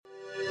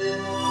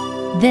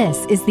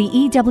This is the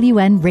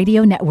EWN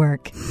Radio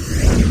Network.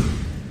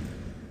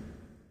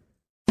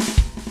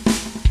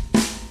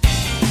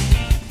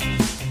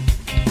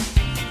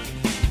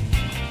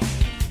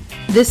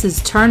 This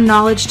is Turn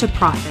Knowledge to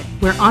Profit,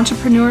 where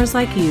entrepreneurs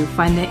like you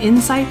find the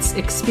insights,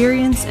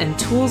 experience, and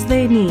tools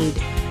they need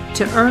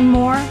to earn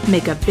more,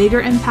 make a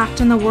bigger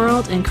impact in the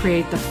world, and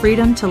create the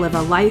freedom to live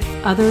a life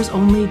others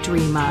only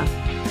dream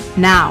of.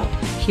 Now,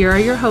 here are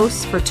your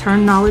hosts for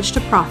Turn Knowledge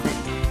to Profit,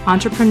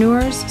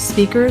 entrepreneurs,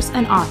 speakers,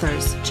 and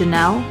authors,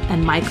 Janelle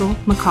and Michael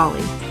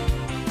McCauley.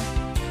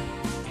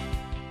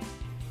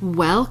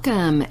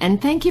 Welcome, and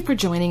thank you for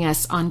joining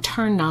us on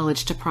Turn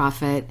Knowledge to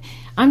Profit.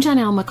 I'm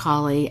Janelle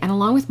McCauley, and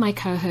along with my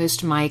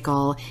co-host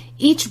Michael,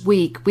 each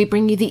week we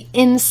bring you the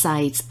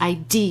insights,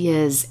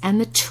 ideas, and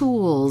the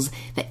tools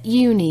that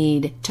you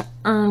need to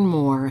earn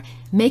more,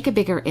 make a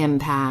bigger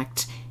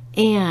impact,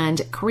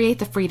 and create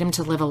the freedom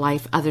to live a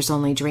life others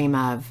only dream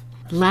of.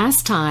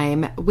 Last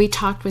time, we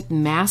talked with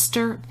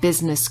master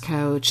business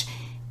coach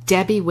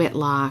Debbie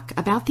Whitlock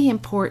about the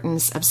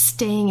importance of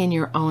staying in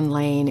your own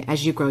lane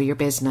as you grow your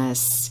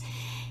business.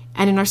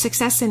 And in our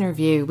success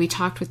interview, we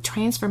talked with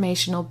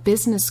transformational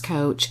business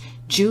coach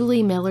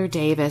Julie Miller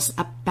Davis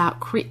about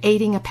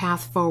creating a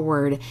path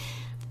forward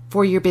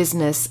for your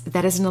business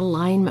that is in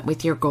alignment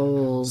with your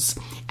goals.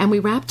 And we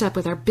wrapped up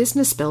with our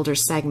Business Builder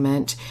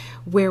segment,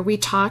 where we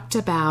talked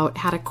about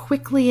how to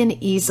quickly and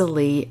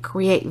easily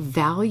create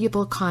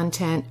valuable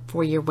content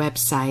for your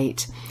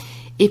website.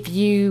 If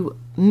you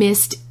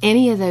missed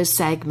any of those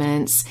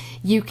segments,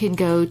 you can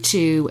go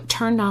to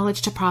Turn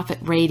Knowledge to Profit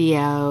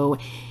Radio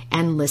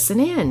and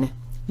listen in.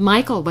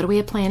 Michael, what do we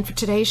have planned for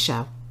today's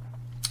show?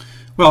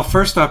 Well,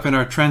 first up in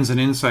our Trends and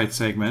Insights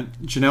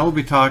segment, Janelle will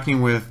be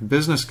talking with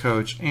business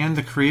coach and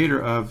the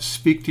creator of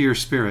Speak to Your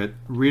Spirit,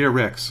 Rita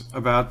Ricks,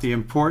 about the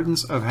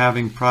importance of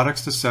having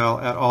products to sell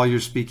at all your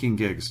speaking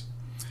gigs.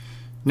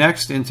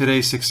 Next, in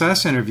today's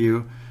success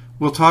interview,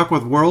 we'll talk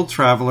with world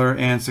traveler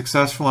and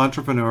successful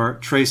entrepreneur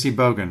Traci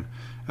Bogan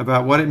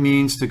about what it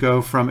means to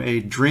go from a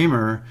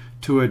dreamer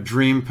to a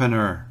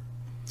dreampreneur.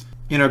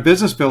 In our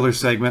Business Builder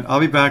segment, I'll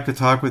be back to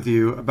talk with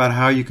you about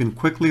how you can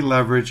quickly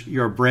leverage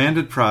your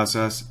branded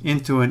process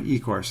into an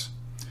e-course.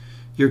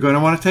 You're going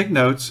to want to take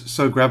notes,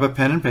 so grab a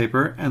pen and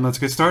paper and let's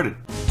get started.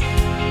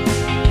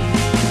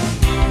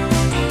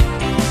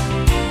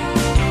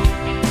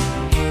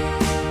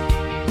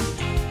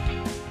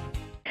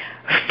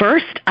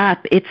 First up,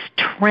 it's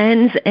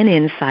Trends and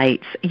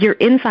Insights, your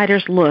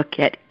insider's look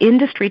at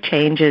industry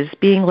changes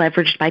being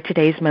leveraged by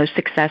today's most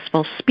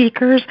successful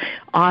speakers,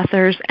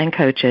 authors, and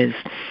coaches.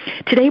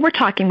 Today we're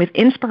talking with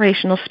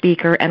inspirational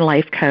speaker and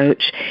life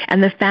coach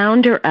and the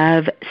founder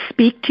of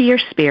Speak to Your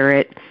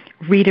Spirit,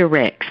 Rita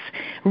Ricks.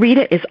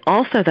 Rita is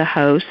also the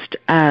host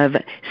of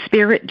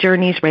Spirit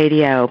Journeys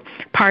Radio,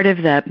 part of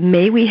the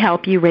May We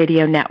Help You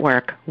Radio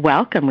Network.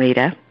 Welcome,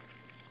 Rita.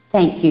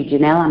 Thank you,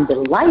 Janelle. I'm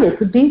delighted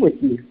to be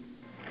with you.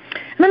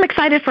 And I'm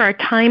excited for our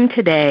time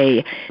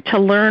today to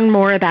learn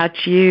more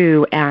about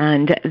you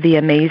and the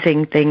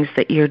amazing things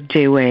that you're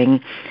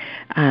doing.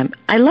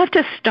 I love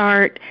to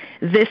start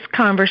this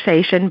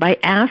conversation by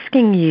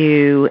asking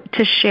you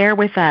to share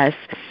with us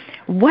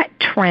what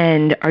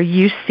trend are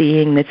you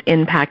seeing that's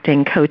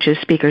impacting coaches,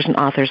 speakers, and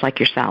authors like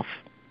yourself?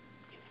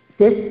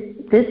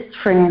 This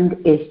trend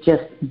is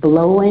just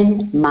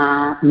blowing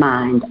my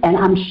mind, and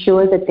I'm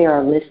sure that there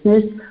are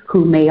listeners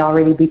who may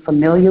already be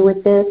familiar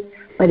with this,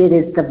 but it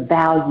is the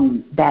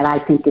value that I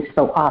think is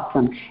so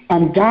awesome,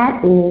 and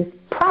that is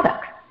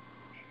products,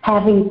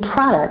 having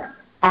products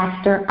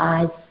after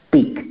I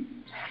speak.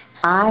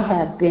 I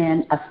have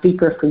been a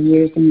speaker for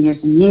years and years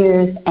and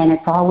years, and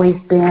it's always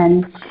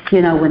been,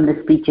 when the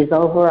speech is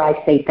over,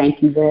 I say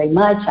thank you very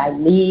much, I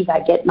leave,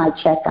 I get my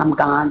check, I'm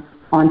gone,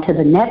 on to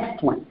the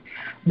next one.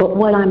 But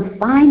what I'm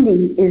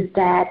finding is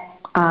that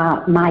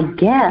my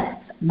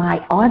guests,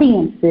 my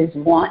audiences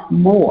want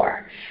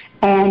more.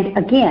 And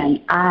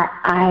again,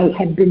 I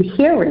have been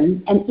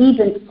hearing and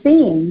even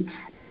seeing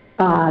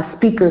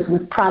speakers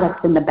with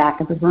products in the back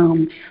of the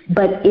room,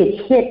 but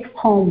it hit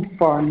home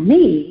for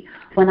me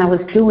when I was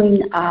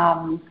doing,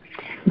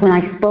 when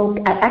I spoke,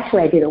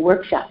 I did a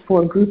workshop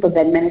for a group of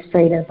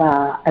administrative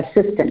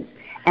assistants,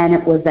 and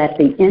it was at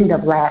the end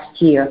of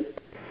last year.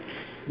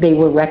 They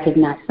were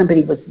recognized,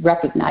 somebody was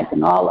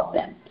recognizing all of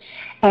them.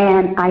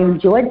 And I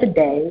enjoyed the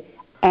day.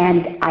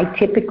 And I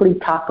typically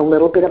talk a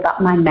little bit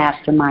about my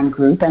mastermind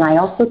group, and I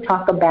also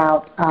talk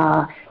about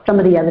some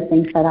of the other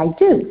things that I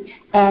do.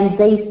 And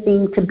they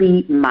seem to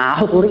be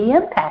mildly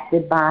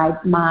impacted by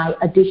my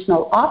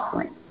additional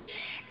offerings.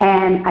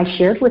 And I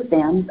shared with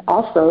them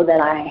also that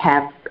I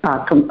have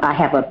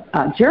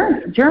a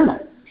journal,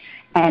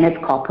 and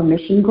it's called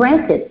Permission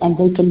Granted, and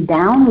they can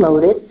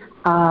download it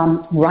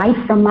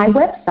right from my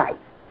website.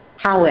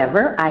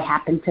 However, I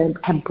happen to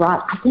have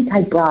brought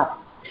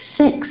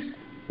 6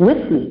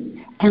 with me.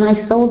 And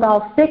I sold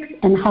all 6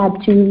 and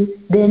had to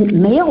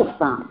then mail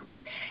some.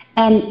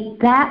 And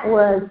that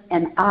was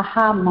an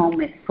aha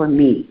moment for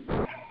me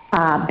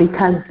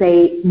because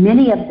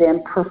many of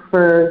them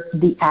prefer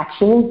the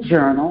actual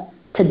journal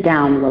to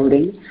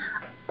downloading.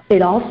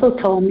 It also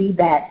told me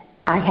that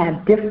I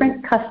have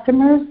different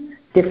customers,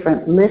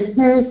 different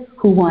listeners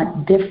who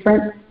want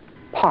different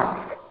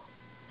parts.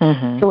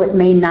 So it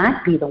may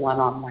not be the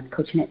one-on-one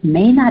coaching. It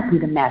may not be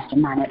the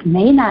mastermind. It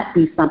may not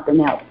be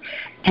something else.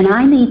 And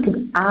I need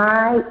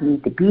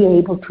to be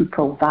able to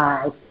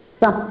provide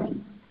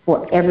something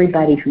for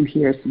everybody who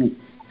hears me.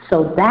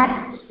 So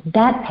that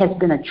has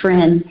been a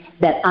trend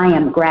that I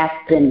am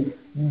grasping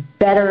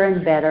better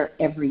and better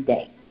every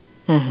day.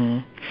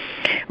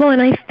 Well,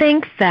 and I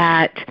think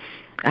that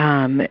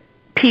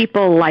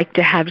people like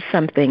to have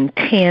something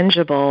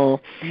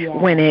tangible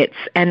when it's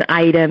an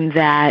item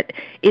that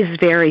is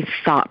very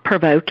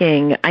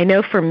thought-provoking. I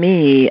know for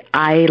me,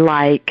 I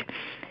like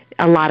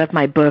a lot of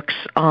my books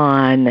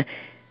on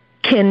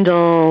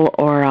Kindle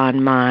or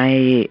on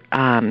my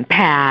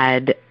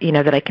pad,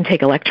 that I can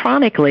take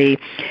electronically.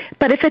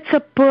 But if it's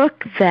a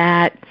book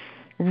that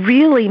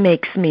really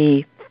makes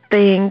me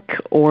think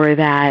or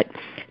that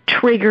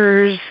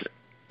triggers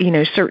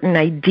certain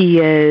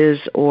ideas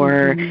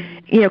or,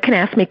 can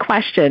ask me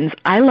questions,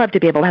 I love to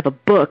be able to have a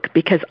book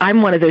because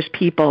I'm one of those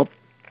people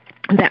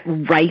that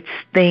writes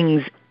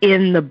things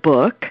in the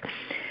book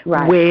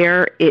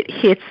where it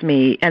hits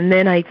me, and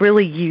then I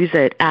really use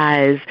it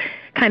as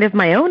kind of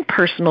my own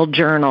personal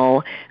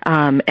journal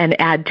and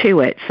add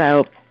to it.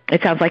 So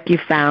it sounds like you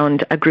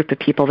found a group of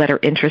people that are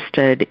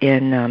interested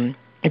in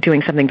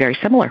doing something very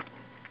similar.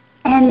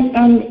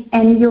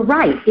 And you're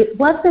right. It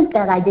wasn't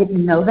that I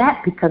didn't know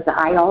that because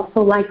I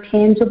also like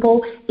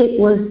tangible. It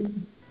was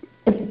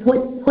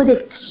what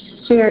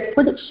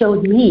it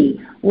showed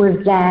me was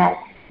that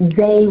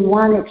they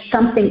wanted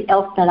something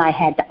else that I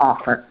had to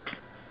offer.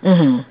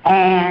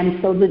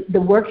 And so the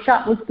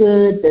workshop was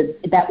good.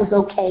 That was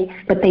okay,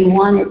 but they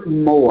wanted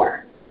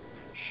more.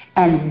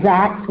 And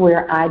that's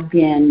where I've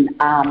been.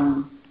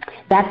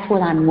 That's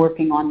what I'm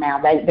working on now.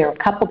 There are a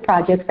couple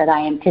projects that I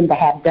intend to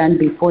have done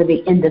before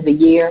the end of the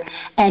year.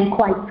 And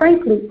quite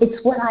frankly,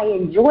 it's what I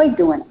enjoy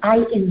doing.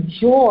 I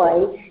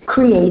enjoy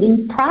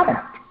creating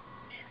product.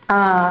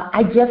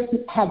 I just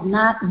had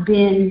not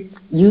been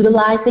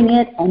utilizing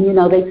it. And,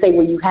 they say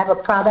when you have a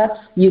product,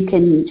 you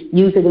can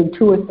use it in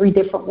 2 or 3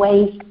 different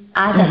ways.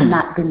 I have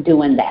not been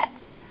doing that.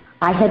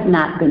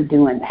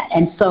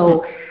 And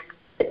so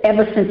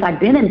ever since I've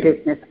been in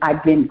business,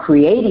 I've been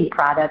creating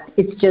products.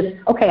 It's just,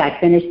 okay, I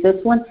finished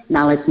this one.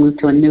 Now let's move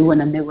to a new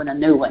one.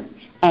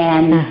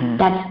 And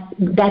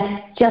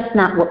that's just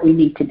not what we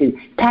need to do.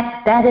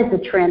 That is a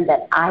trend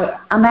that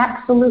I'm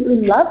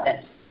absolutely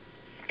loving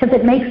because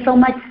it makes so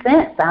much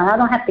sense. I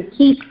don't have to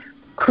keep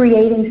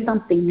creating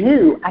something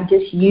new. I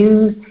just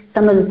use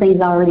some of the things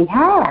I already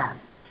have.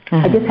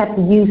 I just have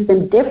to use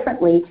them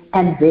differently,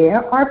 and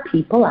there are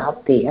people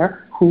out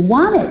there who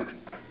want it.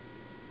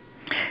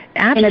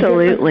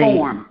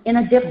 Absolutely. In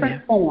a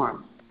different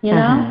form,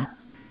 Yeah.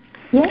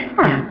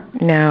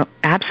 No,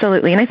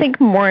 absolutely. And I think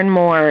more and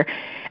more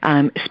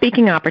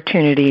speaking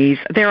opportunities,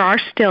 there are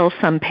still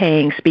some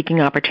paying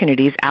speaking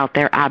opportunities out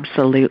there,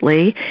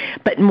 absolutely.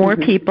 But more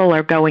people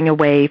are going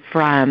away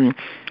from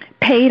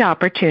paid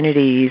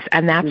opportunities,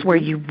 and that's where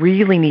you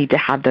really need to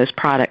have those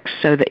products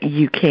so that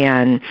you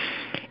can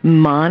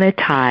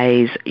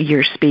monetize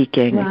your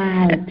speaking.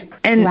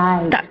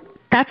 And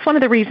that's one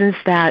of the reasons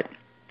that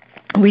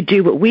we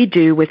do what we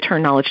do with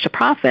Turn Knowledge to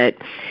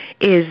Profit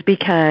is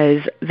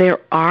because there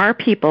are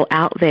people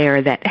out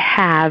there that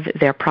have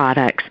their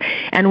products.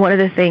 And one of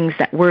the things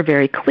that we're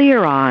very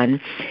clear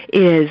on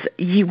is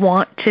you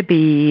want to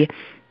be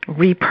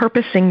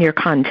repurposing your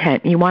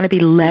content. You want to be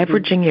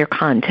leveraging your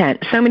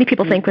content. So many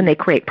people think when they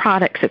create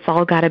products, it's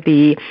all got to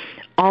be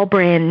all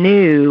brand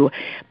new.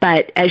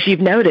 But as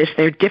you've noticed,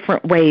 there are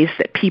different ways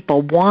that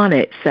people want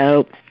it.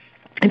 So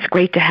it's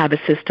great to have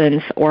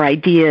assistance or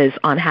ideas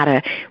on how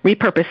to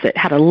repurpose it,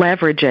 how to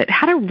leverage it,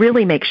 how to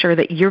really make sure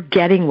that you're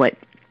getting what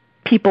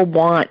people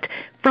want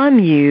from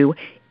you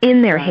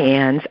in their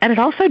hands. And it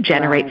also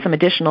generates some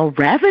additional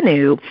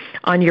revenue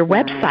on your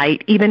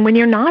website, even when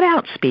you're not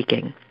out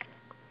speaking.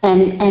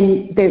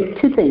 And there's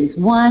 2 things.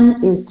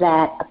 One is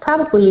that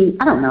probably,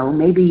 I don't know,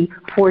 maybe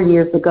 4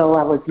 years ago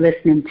I was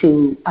listening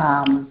to,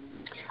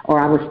 or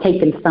I was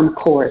taking some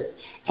course,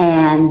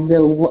 and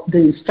the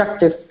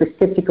instructor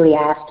specifically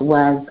asked, she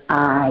was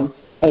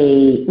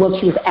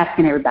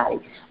asking everybody,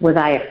 was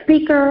I a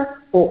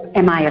speaker, or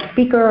am I a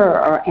speaker,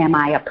 or am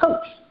I a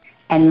coach?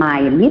 And my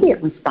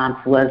immediate response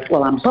was,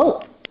 well, I'm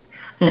both.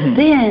 But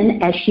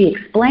then, as she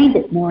explained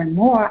it more and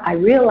more, I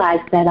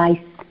realized that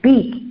I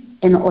speak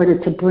in order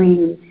to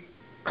bring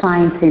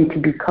clients in to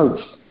be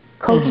coached.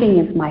 Coaching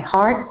is my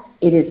heart.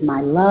 It is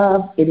my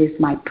love. It is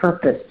my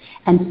purpose.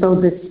 And so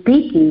the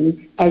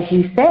speaking, as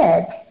you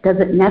said,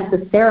 doesn't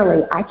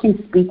necessarily, I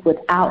can speak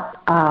without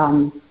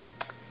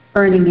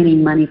earning any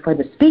money for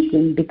the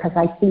speaking because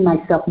I see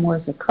myself more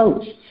as a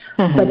coach.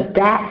 But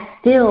that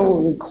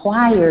still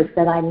requires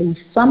that I leave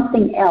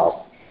something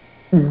else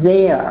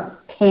there,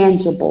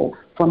 tangible,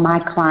 for my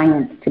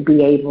clients to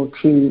be able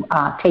to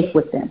take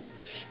with them.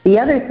 The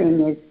other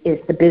thing is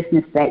the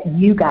business that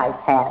you guys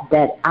have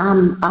that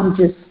I'm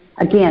just,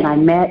 again, I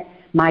met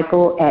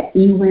Michael at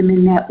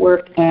eWomen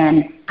Network,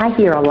 and I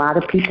hear a lot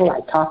of people.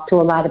 I talk to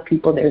a lot of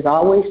people. There's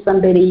always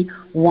somebody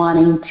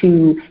wanting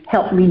to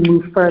help me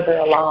move further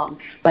along.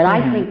 But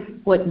I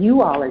think what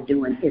you all are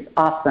doing is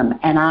awesome,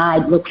 and I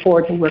look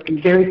forward to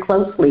working very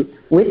closely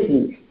with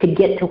you to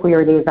get to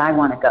where it is I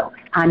want to go.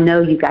 I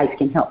know you guys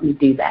can help me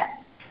do that.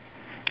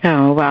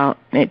 Oh, well,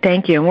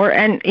 thank you.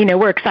 And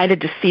we're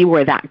excited to see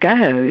where that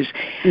goes.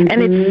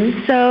 And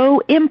it's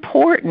so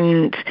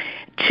important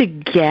to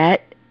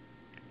get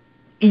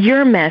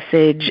your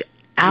message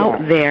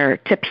out there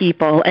to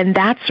people, and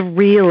that's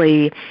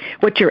really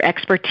what your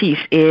expertise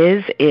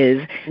is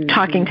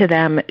talking to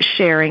them,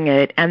 sharing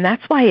it, and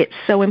that's why it's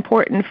so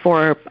important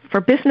for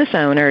business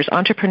owners,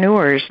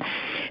 entrepreneurs,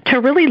 to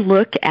really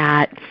look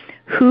at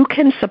who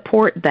can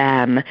support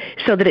them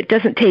so that it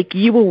doesn't take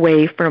you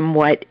away from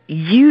what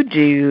you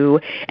do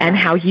and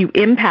how you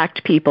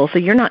impact people, so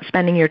you're not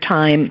spending your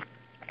time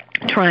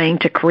trying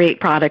to create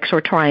products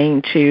or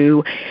trying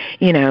to,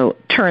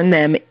 turn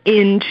them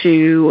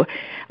into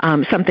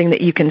something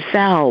that you can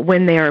sell,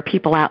 when there are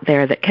people out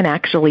there that can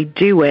actually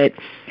do it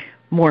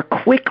more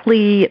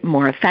quickly,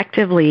 more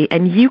effectively,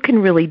 and you can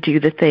really do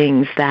the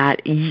things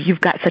that you've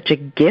got such a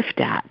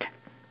gift at.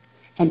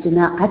 And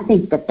I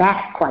think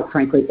that, quite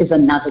frankly, is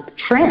another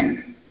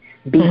trend,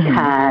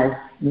 because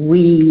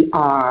we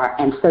are,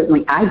 and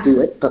certainly I do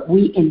it, but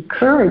we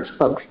encourage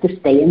folks to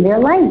stay in their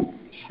lane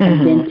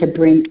and then to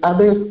bring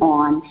others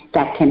on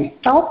that can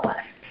help us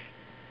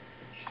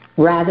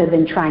rather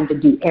than trying to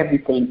do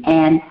everything.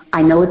 And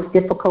I know it's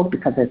difficult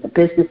because as a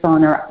business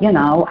owner,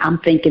 I'm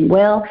thinking,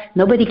 well,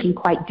 nobody can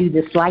quite do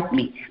this like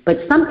me.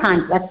 But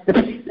sometimes that's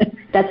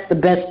the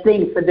best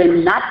thing for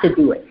them not to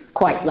do it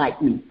quite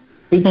like me,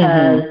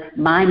 because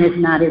mine is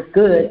not as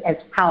good as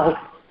how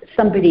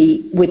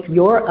somebody with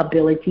your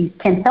abilities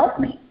can help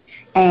me.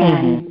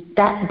 And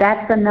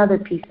that's another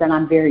piece that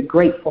I'm very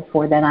grateful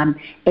for, that I'm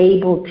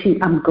able to.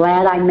 I'm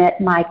glad I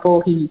met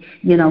Michael. He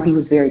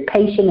was very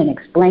patient in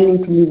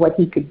explaining to me what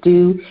he could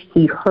do.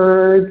 He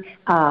heard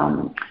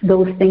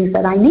those things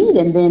that I need,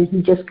 and then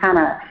he just kind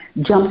of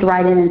jumped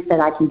right in and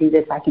said, I can do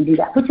this, I can do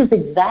that, which is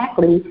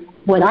exactly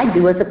what I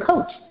do as a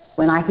coach.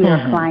 When I hear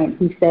a client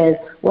who says,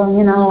 well,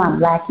 I'm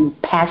lacking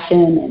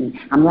passion and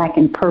I'm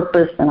lacking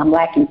purpose and I'm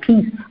lacking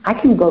peace, I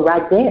can go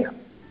right there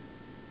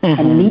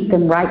and meet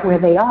them right where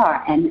they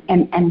are. And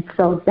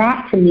so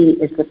that, to me,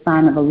 is the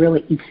sign of a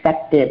really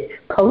effective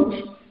coach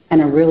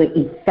and a really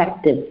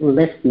effective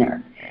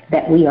listener,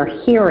 that we are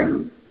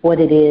hearing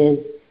what it is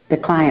the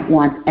client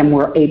wants and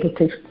we're able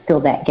to fill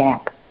that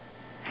gap.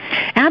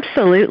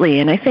 Absolutely.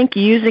 And I think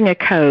using a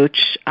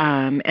coach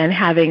and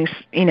having,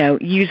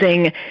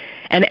 using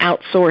and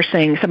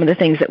outsourcing some of the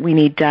things that we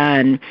need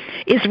done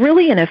is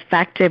really an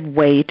effective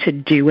way to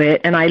do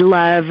it. And I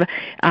love,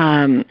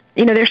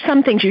 there's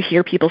some things you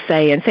hear people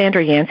say, and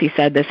Sandra Yancey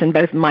said this, and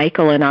both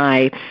Michael and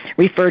I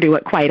refer to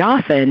it quite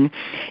often,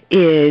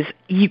 is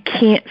you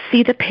can't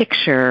see the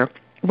picture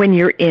when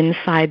you're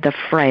inside the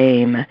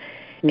frame.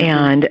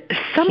 And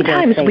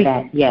sometimes we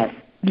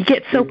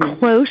get so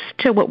close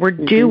to what we're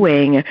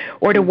doing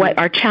or to what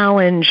our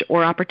challenge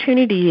or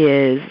opportunity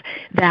is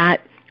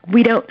that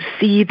we don't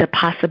see the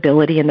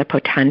possibility and the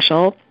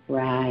potential.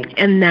 Right.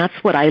 And that's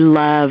what I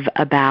love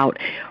about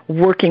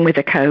working with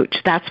a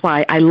coach. That's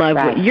why I love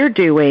what you're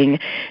doing,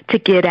 to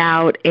get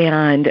out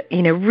and,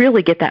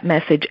 really get that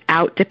message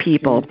out to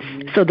people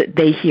so that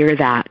they hear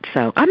that.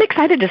 So I'm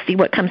excited to see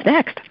what comes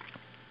next.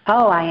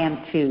 Oh, I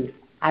am too.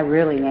 I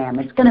really am.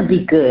 It's going to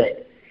be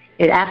good.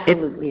 It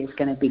absolutely is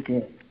going to be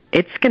good.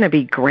 It's going to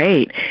be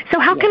great. So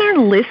how can our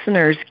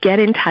listeners get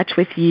in touch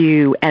with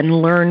you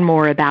and learn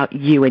more about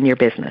you and your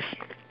business?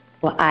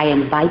 Well, I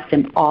invite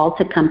them all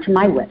to come to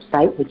my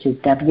website, which is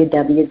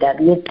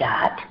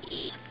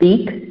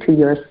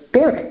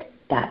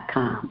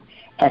www.speaktoyourspirit.com.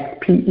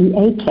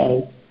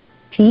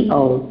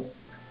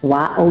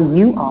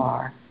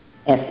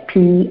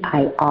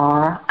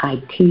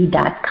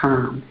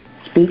 SpeakToyourspirit.com.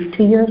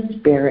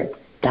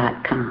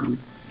 Speaktoyourspirit.com.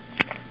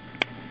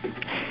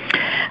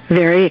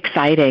 Very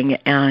exciting,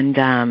 and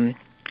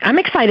I'm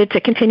excited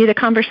to continue the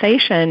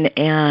conversation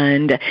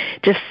and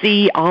to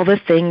see all the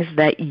things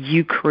that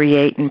you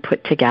create and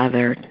put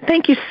together.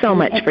 Thank you so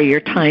much for your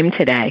time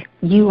today.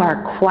 You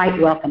are quite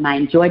welcome. I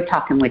enjoyed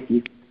talking with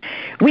you.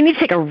 We need to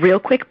take a real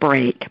quick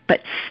break,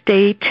 but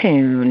stay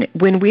tuned.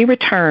 When we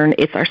return,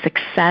 it's our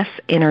success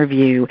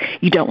interview.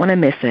 You don't want to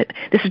miss it.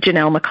 This is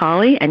Janelle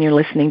McCauley, and you're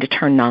listening to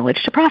Turn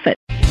Knowledge to Profit.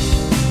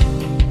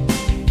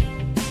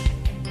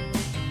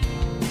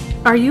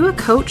 Are you a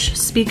coach,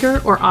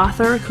 speaker, or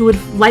author who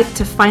would like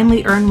to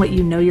finally earn what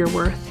you know you're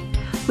worth?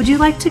 Would you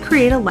like to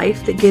create a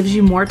life that gives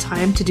you more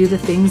time to do the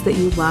things that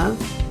you love?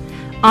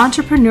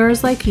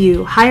 Entrepreneurs like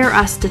you hire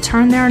us to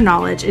turn their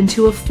knowledge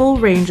into a full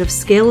range of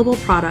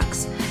scalable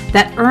products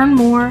that earn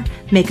more,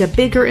 make a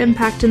bigger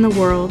impact in the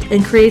world,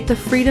 and create the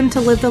freedom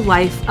to live the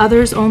life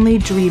others only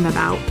dream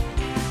about.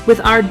 With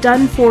our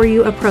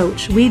done-for-you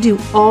approach, we do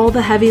all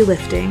the heavy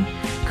lifting,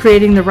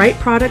 creating the right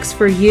products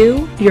for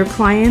you, your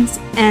clients,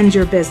 and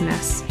your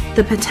business.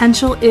 The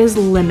potential is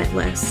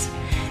limitless.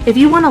 If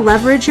you want to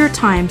leverage your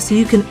time so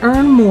you can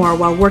earn more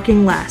while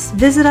working less,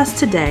 visit us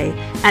today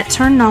at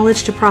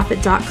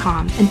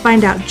turnknowledgetoprofit.com and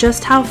find out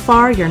just how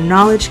far your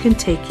knowledge can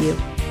take you.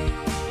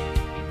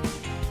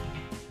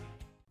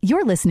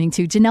 You're listening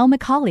to Janelle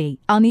McCauley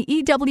on the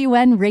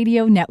EWN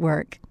Radio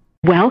Network.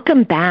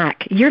 Welcome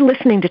back. You're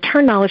listening to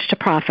Turn Knowledge to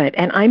Profit,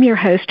 and I'm your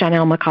host,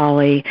 Janelle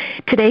McCauley.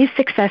 Today's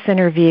success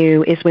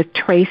interview is with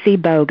Traci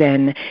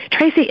Bogan.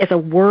 Traci is a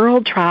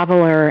world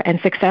traveler and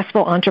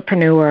successful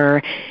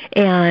entrepreneur,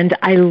 and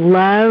I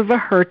love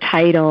her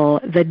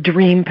title, the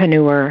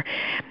Dreampreneur.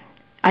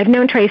 I've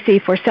known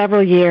Traci for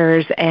several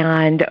years,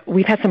 and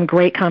we've had some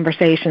great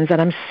conversations,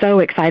 and I'm so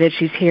excited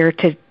she's here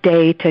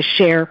today to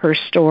share her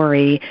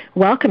story.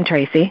 Welcome,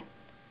 Traci.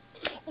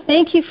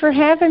 Thank you for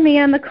having me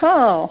on the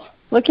call.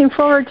 Looking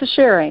forward to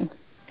sharing.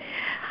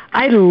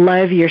 I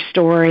love your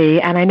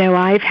story, and I know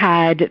I've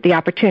had the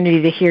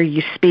opportunity to hear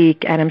you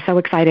speak, and I'm so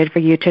excited for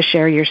you to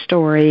share your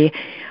story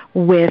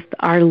with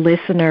our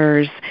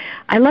listeners.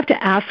 I love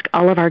to ask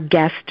all of our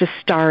guests to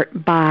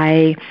start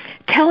by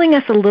telling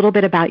us a little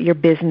bit about your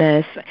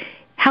business.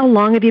 How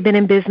long have you been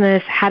in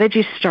business? How did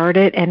you start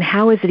it, and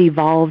how has it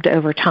evolved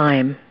over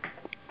time?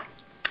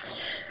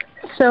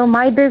 So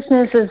my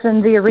business is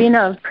in the arena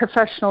of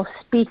professional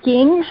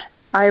speaking.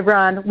 I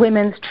run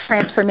women's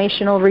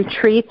transformational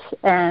retreats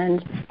and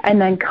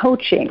then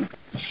coaching.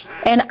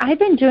 And I've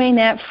been doing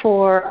that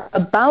for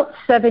about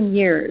 7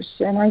 years.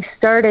 And I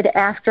started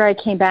after I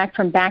came back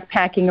from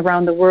backpacking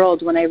around the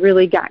world, when I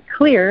really got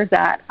clear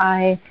that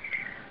I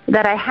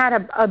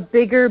had a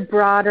bigger,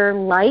 broader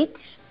light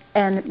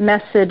and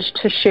message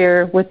to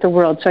share with the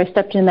world. So I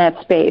stepped in that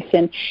space.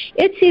 And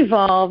it's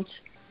evolved.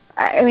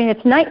 I mean,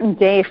 it's night and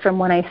day from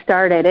when I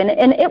started,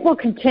 and it will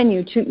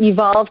continue to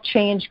evolve,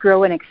 change,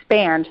 grow, and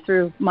expand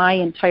through my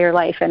entire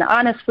life. And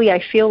honestly,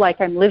 I feel like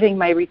I'm living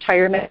my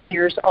retirement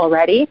years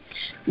already.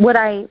 What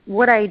I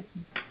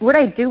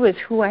do is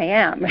who I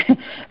am,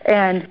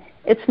 and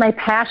it's my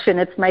passion,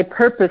 it's my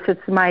purpose,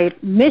 it's my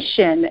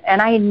mission,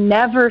 and I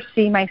never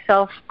see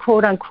myself,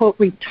 quote unquote,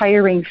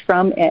 retiring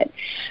from it.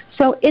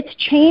 So it's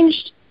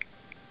changed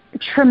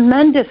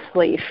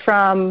tremendously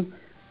from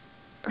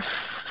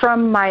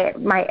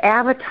my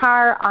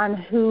avatar on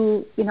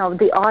who,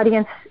 the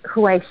audience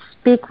who I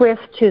speak with,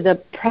 to the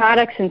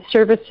products and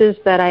services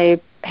that I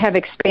have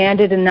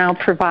expanded and now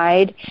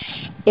provide.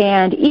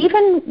 And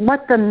even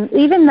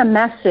the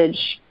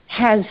message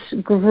has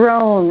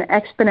grown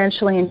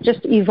exponentially and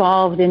just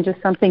evolved into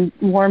something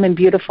warm and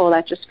beautiful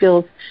that just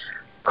feels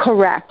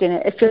correct. And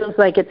it feels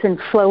like it's in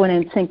flow and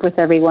in sync with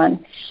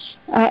everyone.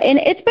 And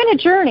it's been a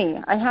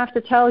journey, I have to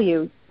tell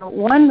you.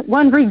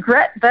 One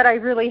regret that I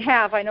really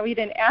have, I know you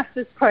didn't ask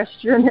this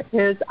question,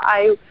 is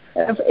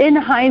in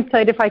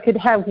hindsight, if I could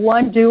have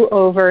one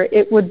do-over,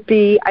 it would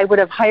be I would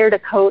have hired a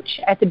coach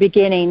at the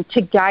beginning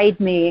to guide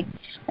me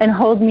and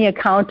hold me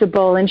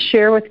accountable and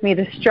share with me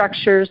the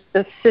structures,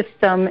 the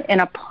system,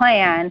 and a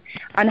plan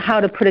on how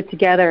to put it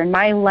together. And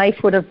my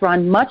life would have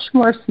run much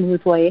more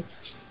smoothly,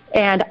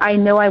 and I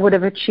know I would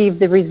have achieved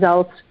the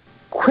results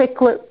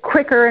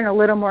quicker and a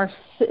little more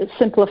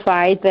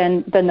simplified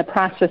than the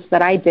process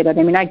that I did it.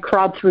 I mean, I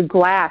crawled through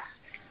glass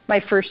my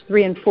first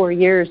 3 and 4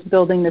 years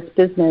building this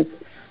business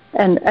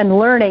and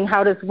learning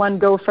how does one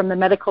go from the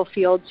medical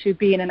field to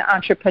being an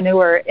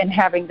entrepreneur and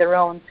having their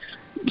own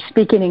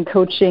speaking and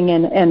coaching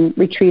and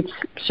retreats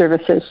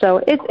services.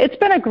 So it's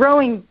been a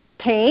growing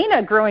pain,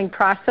 a growing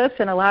process,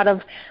 and a lot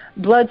of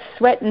blood,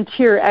 sweat, and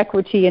tear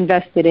equity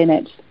invested in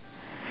it.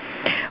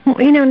 Well,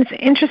 and it's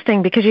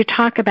interesting because you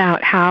talk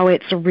about how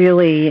it's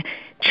really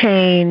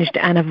changed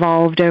and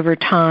evolved over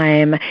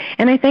time.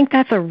 And I think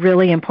that's a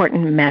really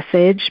important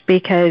message,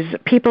 because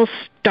people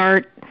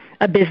start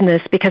a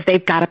business because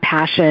they've got a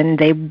passion,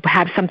 they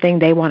have something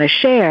they want to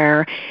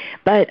share,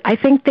 but I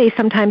think they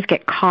sometimes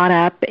get caught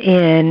up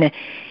in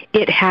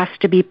it has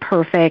to be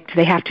perfect,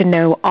 they have to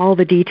know all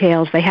the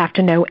details, they have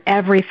to know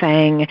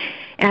everything.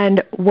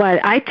 And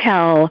what I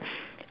tell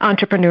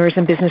entrepreneurs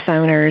and business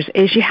owners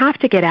is you have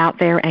to get out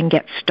there and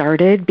get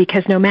started,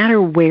 because no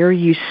matter where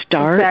you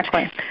start,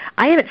 exactly.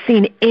 I haven't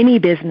seen any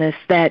business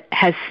that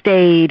has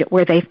stayed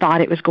where they thought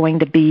it was going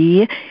to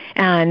be.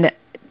 And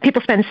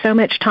people spend so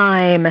much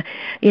time,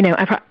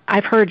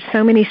 I've heard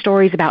so many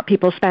stories about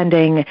people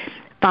spending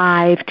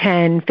 $5,000,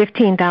 $10,000,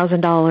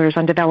 $15,000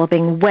 on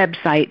developing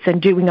websites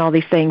and doing all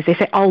these things. They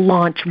say, I'll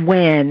launch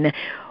when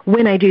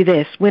I do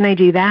this, when I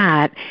do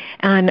that.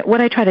 And what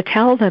I try to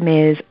tell them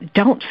is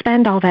don't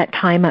spend all that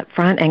time up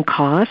front and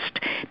cost,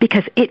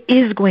 because it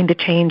is going to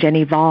change and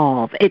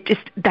evolve.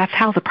 That's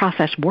how the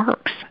process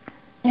works.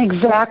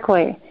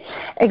 Exactly.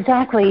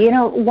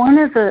 One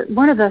of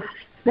the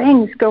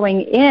things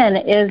going in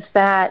is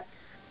that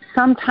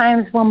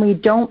sometimes when we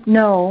don't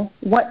know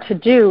what to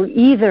do,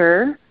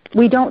 either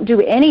we don't do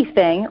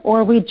anything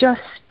or we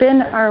just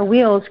spin our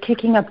wheels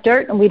kicking up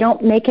dirt and we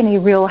don't make any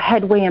real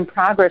headway and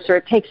progress, or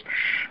it takes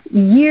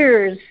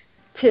years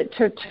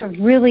to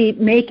really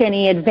make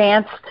any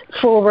advanced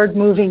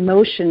forward-moving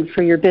motion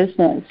for your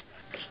business.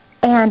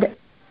 And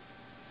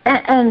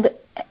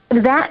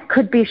that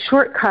could be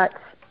shortcuts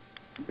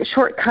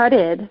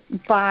shortcutted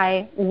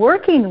by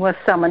working with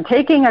someone,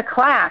 taking a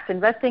class,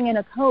 investing in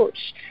a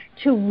coach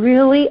to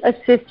really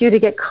assist you to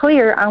get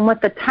clear on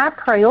what the top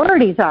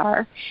priorities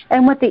are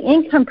and what the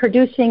income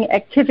producing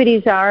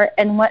activities are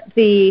and what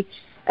the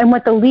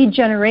lead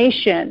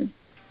generation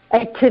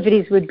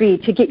activities would be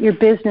to get your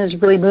business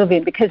really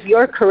moving, because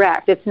you're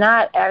correct. It's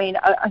not,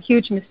 a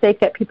huge mistake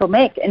that people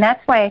make, and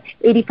that's why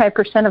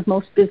 85% of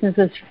most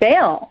businesses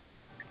fail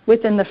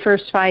within the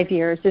first 5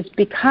 years, is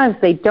because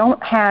they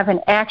don't have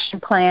an action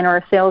plan or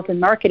a sales and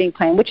marketing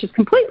plan, which is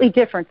completely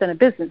different than a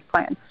business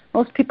plan.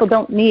 Most people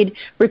don't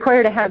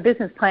require to have a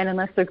business plan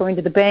unless they're going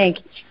to the bank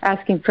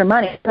asking for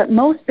money. But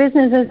most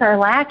businesses are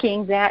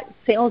lacking that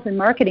sales and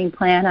marketing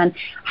plan on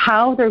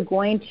how they're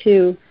going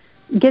to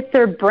get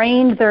their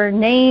brand, their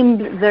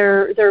name,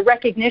 their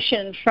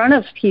recognition in front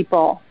of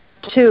people,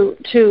 to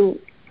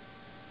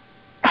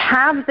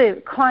have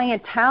the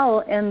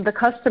clientele and the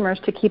customers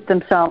to keep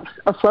themselves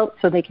afloat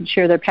so they can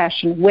share their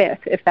passion with,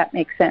 if that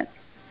makes sense.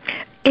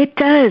 It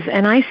does,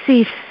 and I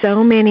see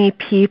so many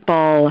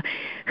people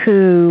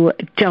who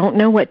don't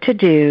know what to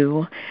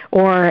do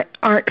or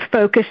aren't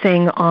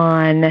focusing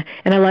on,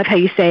 and I love how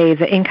you say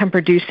the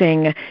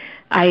income-producing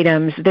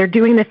items. They're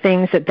doing the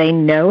things that they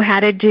know how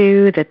to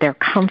do, that they're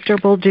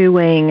comfortable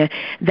doing,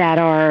 that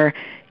are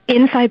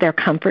inside their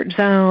comfort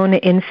zone,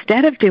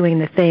 instead of doing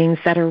the things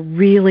that are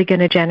really going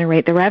to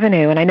generate the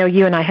revenue. And I know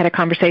you and I had a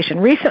conversation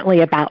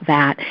recently about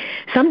that.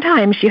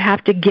 Sometimes you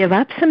have to give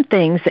up some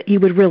things that you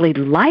would really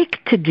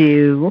like to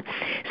do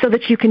so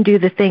that you can do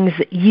the things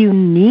that you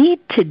need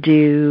to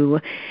do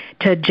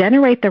to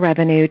generate the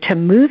revenue, to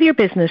move your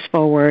business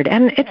forward.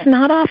 And it's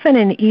not often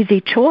an easy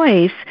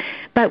choice,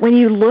 but when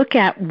you look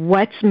at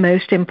what's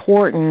most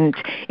important,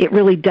 it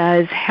really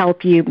does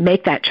help you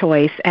make that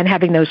choice, and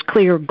having those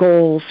clear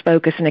goals,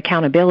 focus, and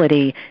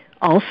accountability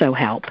also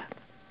help.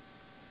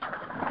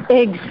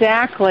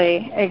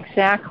 Exactly.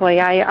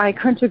 I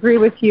couldn't agree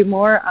with you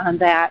more on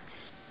that.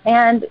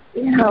 And,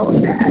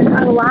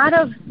 a lot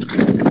of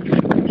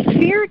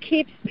fear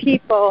keeps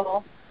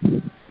people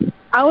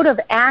out of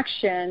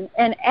action,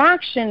 and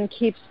action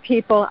keeps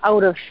people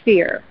out of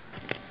fear.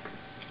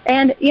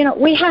 And,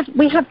 we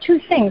have two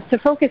things to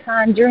focus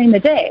on during the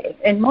day,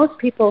 and most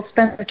people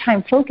spend their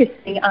time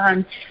focusing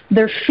on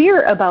their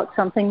fear about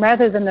something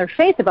rather than their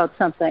faith about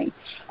something.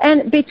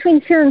 And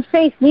between fear and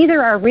faith,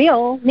 neither are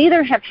real,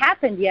 neither have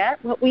happened yet.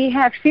 What we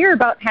have fear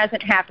about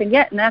hasn't happened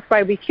yet, and that's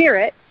why we fear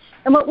it.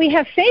 And what we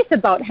have faith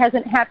about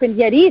hasn't happened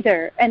yet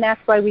either, and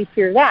that's why we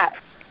fear that.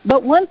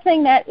 But one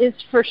thing that is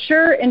for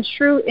sure and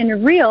true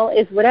and real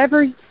is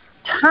whatever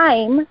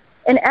time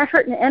and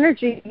effort and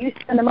energy you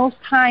spend the most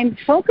time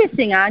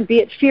focusing on, be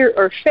it fear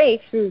or faith,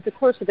 through the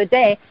course of the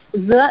day,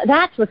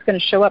 that's what's going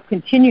to show up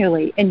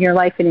continually in your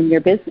life and in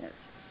your business.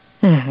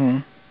 Mm-hmm.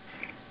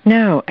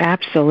 No,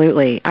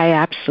 absolutely. I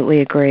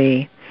absolutely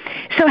agree.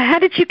 So how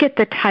did you get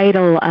the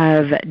title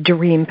of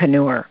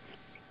Dreampreneur?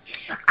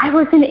 I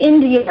was in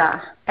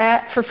India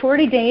for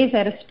 40 days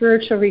at a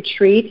spiritual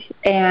retreat,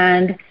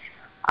 and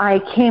I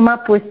came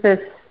up with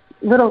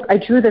I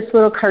drew this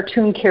little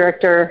cartoon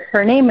character.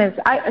 Her name is,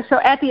 so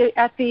at the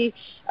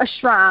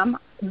ashram,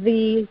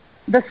 the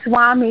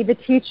Swami, the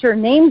teacher,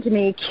 named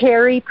me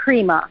Carry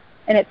Prima,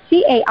 and it's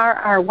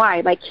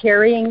Carry, like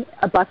carrying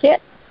a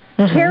bucket.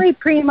 Mm-hmm. Carry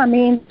Prima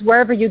means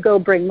wherever you go,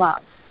 bring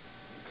love.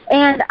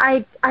 And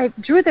I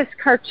drew this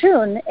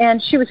cartoon,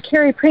 and she was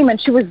Carry Prima,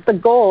 and she was the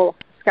Goal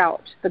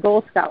Scout.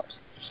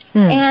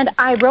 And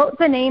I wrote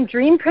the name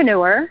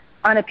Dreampreneur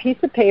on a piece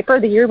of paper.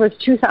 The year was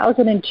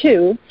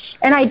 2002,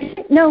 and I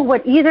didn't know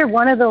what either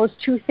one of those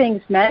two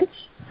things meant,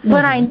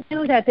 but I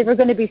knew that they were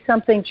going to be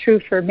something true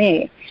for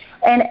me.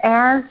 And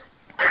as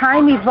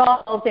time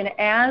evolved and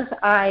as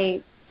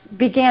I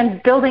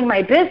began building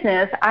my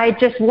business,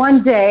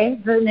 one day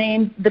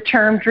the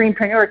term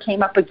Dreampreneur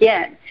came up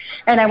again.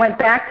 And I went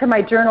back to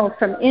my journals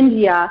from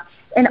India,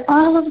 and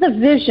all of the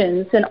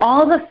visions and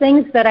all the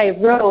things that I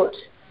wrote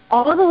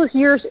all those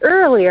years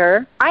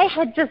earlier, I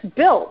had just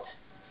built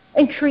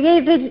and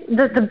created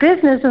the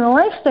business and the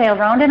lifestyle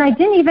around, and I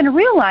didn't even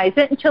realize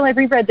it until I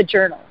reread the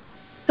journal.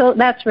 So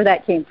that's where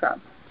that came from.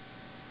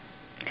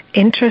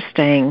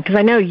 Interesting, because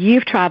I know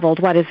you've traveled,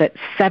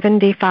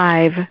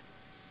 75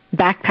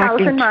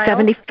 backpacking,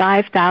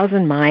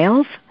 75,000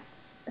 miles?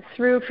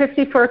 Through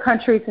 54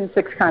 countries and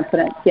 6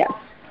 continents, yes.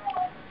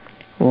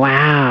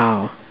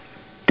 Wow.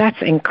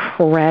 That's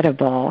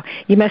incredible.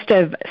 You must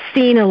have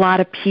seen a lot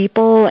of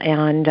people,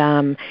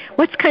 and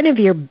what's kind of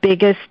your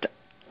biggest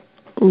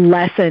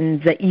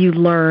lessons that you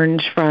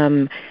learned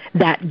from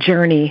that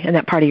journey and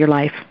that part of your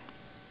life?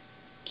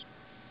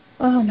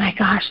 Oh my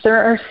gosh,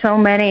 there are so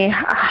many.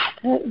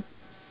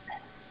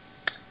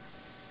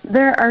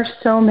 There are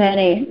so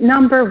many.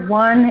 Number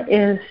one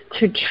is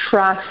to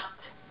trust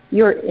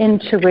your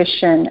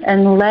intuition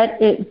and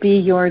let it be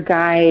your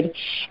guide.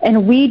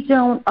 And we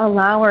don't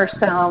allow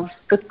ourselves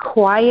the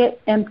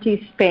quiet,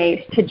 empty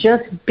space to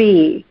just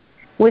be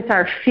with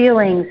our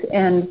feelings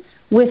and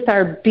with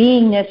our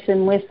beingness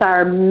and with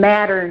our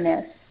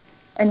matterness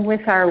and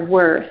with our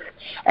worth.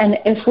 And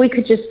if we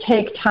could just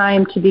take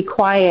time to be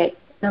quiet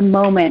the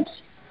moment,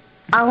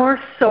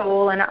 our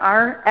soul and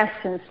our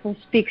essence will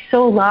speak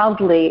so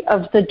loudly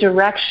of the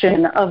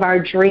direction of our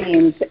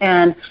dreams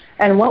and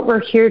what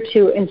we're here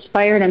to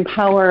inspire and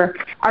empower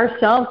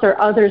ourselves or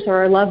others or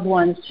our loved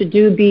ones to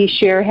do, be,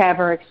 share, have,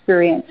 or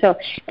experience. So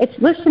it's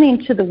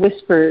listening to the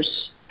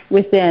whispers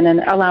within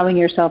and allowing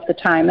yourself the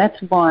time.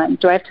 That's one.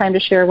 Do I have time to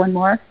share one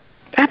more?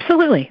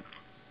 Absolutely.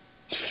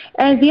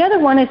 And the other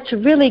one is to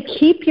really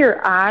keep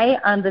your eye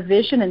on the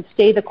vision and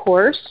stay the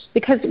course,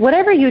 because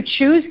whatever you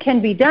choose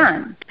can be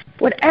done.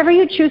 Whatever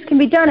you choose can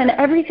be done, and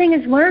everything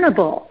is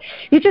learnable.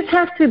 You just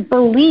have to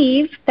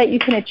believe that you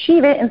can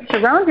achieve it and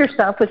surround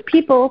yourself with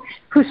people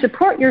who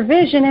support your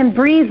vision and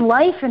breathe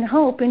life and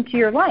hope into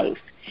your life.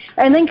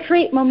 And then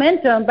create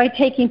momentum by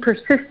taking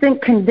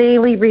persistent,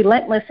 daily,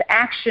 relentless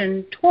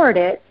action toward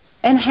it,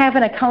 and have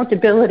an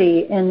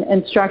accountability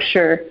and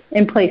structure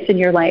in place in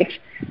your life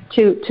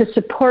to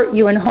support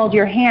you and hold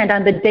your hand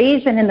on the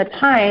days and in the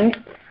times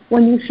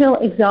when you feel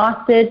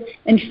exhausted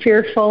and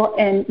fearful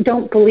and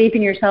don't believe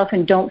in yourself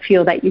and don't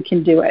feel that you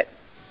can do it.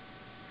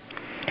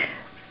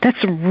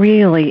 That's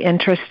really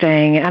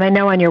interesting. And I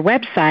know on your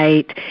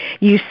website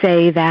you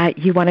say that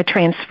you want to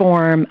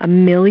transform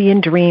 1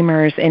 million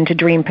dreamers into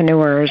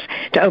dreampreneurs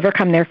to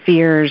overcome their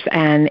fears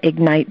and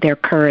ignite their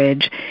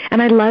courage.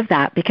 And I love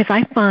that, because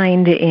I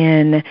find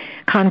in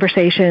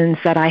conversations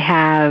that I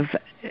have,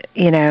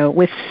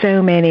 with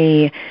so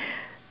many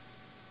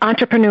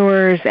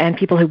entrepreneurs and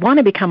people who want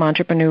to become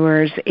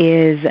entrepreneurs,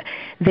 is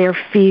their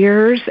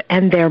fears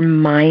and their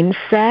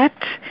mindset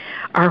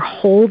are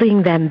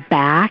holding them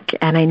back.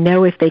 And I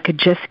know if they could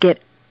just get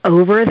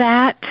over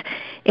that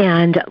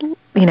and,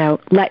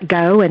 let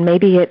go, and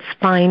maybe it's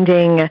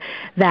finding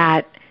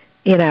that,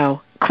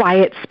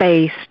 quiet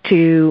space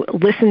to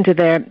listen to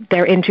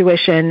their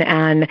intuition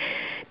and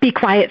be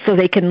quiet so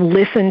they can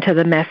listen to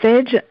the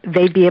message,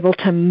 they'd be able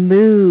to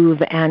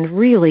move and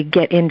really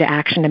get into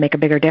action to make a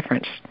bigger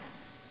difference.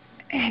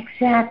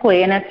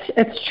 Exactly, and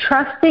it's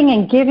trusting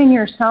and giving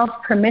yourself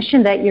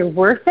permission that you're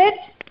worth it,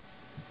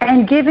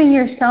 and giving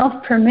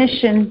yourself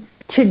permission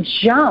to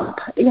jump.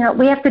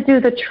 We have to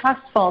do the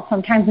trust fall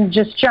sometimes and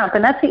just jump,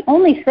 and that's the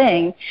only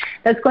thing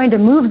that's going to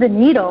move the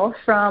needle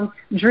from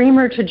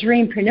dreamer to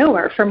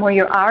dreampreneur, from where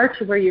you are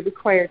to where you're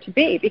required to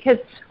be. Because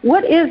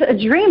what is a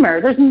dreamer?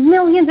 There's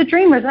millions of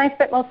dreamers, and I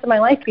spent most of my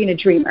life being a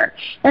dreamer.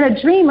 And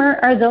a dreamer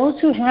are those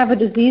who have a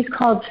disease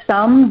called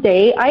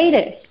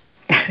someday-itis.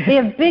 They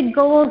have big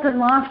goals and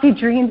lofty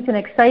dreams and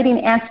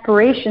exciting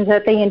aspirations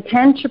that they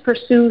intend to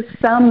pursue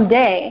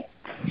someday.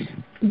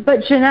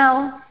 But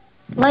Janelle,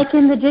 like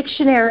in the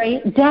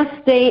dictionary,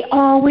 death day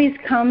always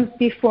comes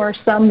before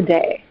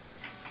someday.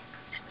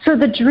 So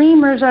the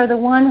dreamers are the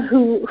one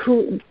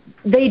who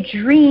they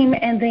dream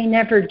and they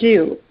never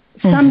do.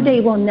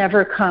 Someday will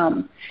never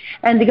come.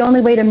 And the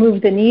only way to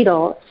move the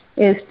needle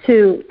is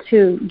to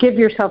give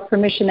yourself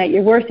permission that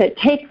you're worth it.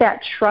 Take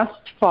that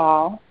trust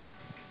fall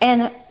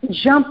and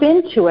jump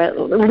into it,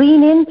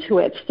 lean into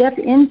it, step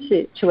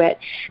into it.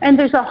 And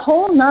there's a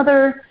whole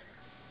nother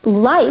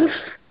life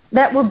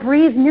that will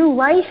breathe new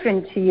life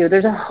into you.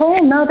 There's a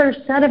whole nother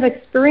set of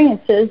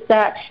experiences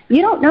that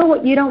you don't know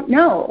what you don't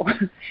know.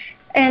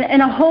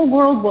 And a whole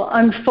world will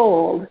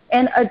unfold.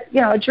 And a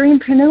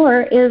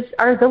dreampreneur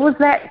are those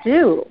that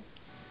do.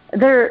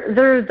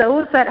 They're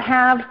those that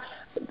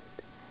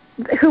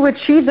who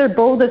achieve their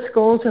boldest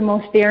goals and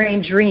most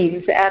daring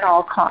dreams at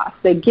all costs.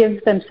 They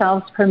give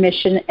themselves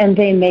permission and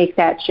they make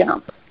that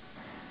jump.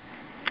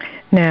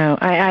 No,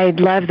 I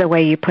love the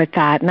way you put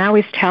that. And I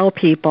always tell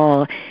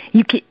people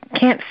you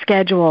can't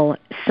schedule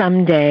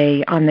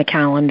someday on the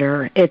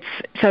calendar.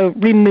 So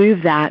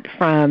remove that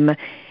from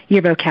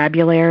your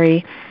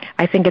vocabulary.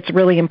 I think it's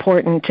really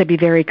important to be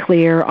very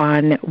clear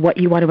on what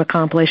you want to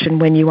accomplish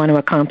and when you want to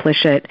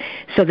accomplish it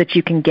so that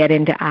you can get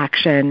into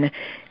action.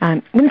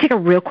 I'm going to take a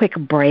real quick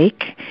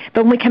break,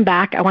 but when we come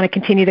back, I want to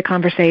continue the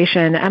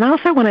conversation. And I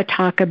also want to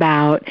talk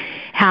about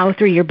how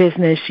through your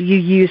business you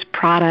use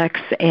products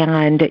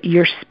and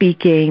your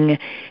speaking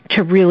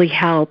to really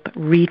help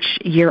reach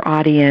your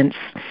audience.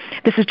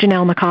 This is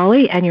Janelle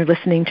McCauley, and you're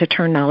listening to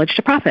Turn Knowledge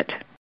to Profit.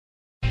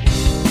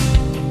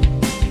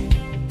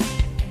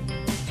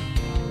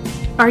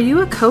 Are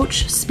you a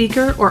coach,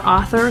 speaker, or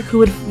author who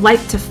would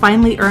like to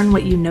finally earn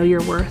what you know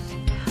you're worth?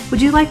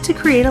 Would you like to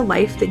create a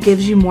life that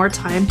gives you more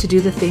time to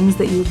do the things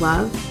that you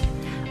love?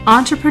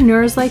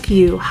 Entrepreneurs like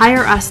you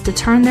hire us to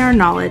turn their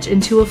knowledge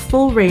into a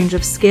full range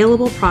of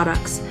scalable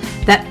products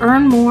that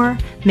earn more,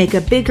 make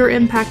a bigger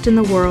impact in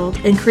the world,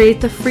 and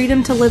create the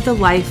freedom to live the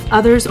life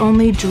others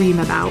only dream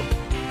about.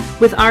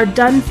 With our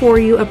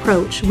done-for-you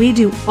approach, we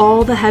do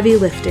all the heavy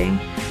lifting,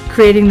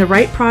 creating the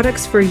right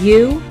products for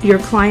you, your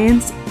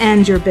clients,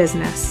 and your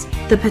business.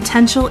 The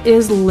potential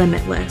is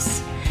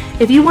limitless.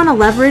 If you want to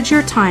leverage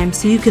your time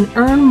so you can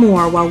earn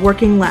more while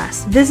working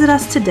less, visit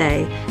us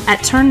today at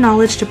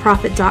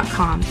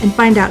turnknowledgetoprofit.com and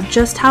find out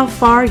just how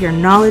far your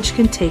knowledge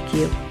can take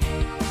you.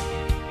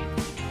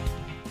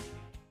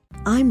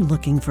 I'm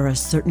looking for a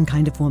certain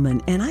kind of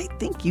woman, and I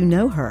think you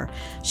know her.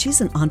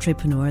 She's an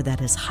entrepreneur that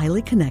is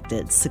highly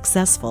connected,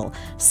 successful,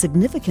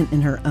 significant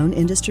in her own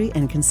industry,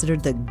 and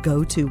considered the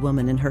go-to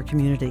woman in her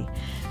community.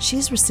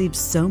 She's received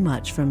so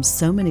much from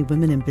so many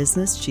women in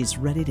business, she's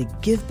ready to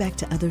give back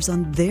to others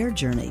on their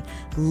journey,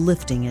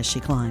 lifting as she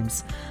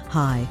climbs.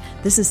 Hi,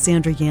 this is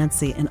Sandra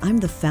Yancey, and I'm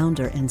the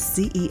founder and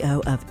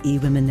CEO of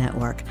eWomen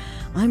Network.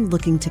 I'm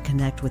looking to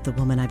connect with the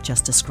woman I've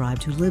just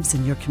described who lives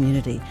in your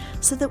community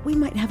so that we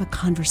might have a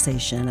conversation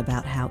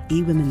about how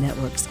eWomen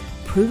Network's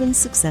proven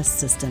success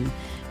system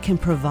can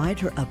provide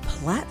her a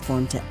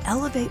platform to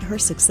elevate her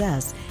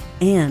success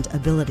and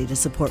ability to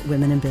support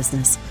women in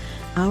business.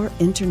 Our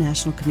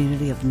international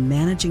community of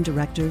managing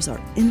directors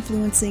are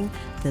influencing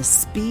the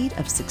speed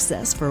of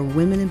success for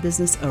women in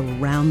business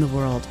around the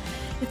world.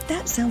 If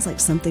that sounds like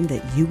something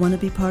that you want to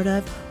be part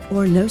of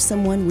or know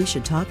someone we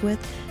should talk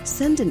with,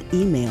 send an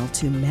email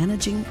to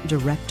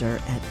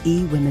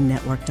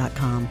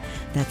managingdirector@ewomennetwork.com.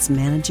 That's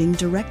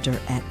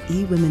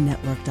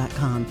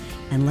managingdirector@ewomennetwork.com.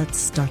 And let's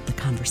start the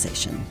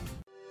conversation.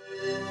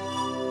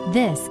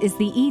 This is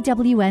the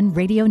EWN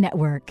Radio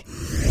Network.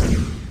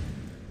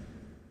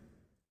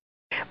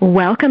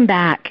 Welcome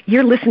back.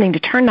 You're listening to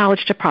Turn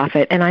Knowledge to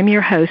Profit, and I'm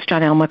your host,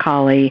 Janelle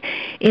McCauley.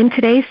 In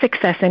today's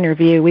success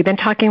interview, we've been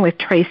talking with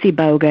Traci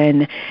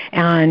Bogan,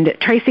 and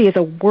Traci is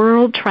a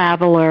world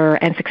traveler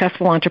and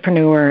successful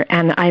entrepreneur,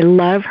 and I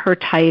love her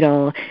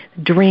title,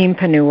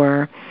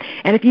 Dreampreneur.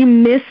 And if you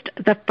missed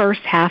the first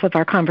half of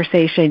our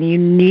conversation, you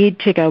need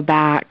to go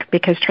back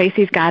because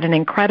Traci's got an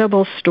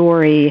incredible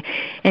story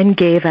and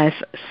gave us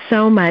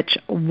so much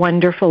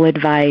wonderful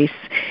advice.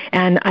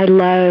 And I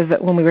love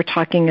when we were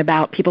talking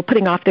about people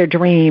putting off their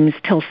dreams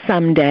till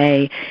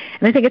someday.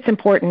 And I think it's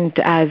important,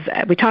 as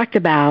we talked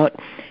about,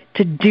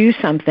 to do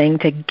something,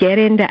 to get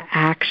into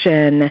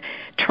action,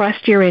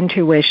 trust your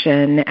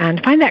intuition,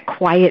 and find that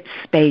quiet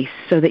space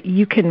so that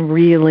you can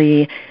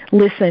really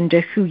listen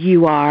to who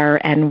you are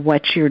and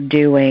what you're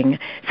doing.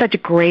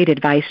 Such great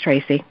advice,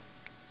 Traci.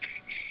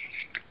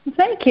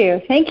 Thank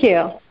you. Thank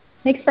you.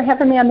 Thanks for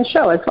having me on the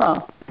show as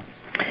well.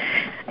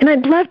 And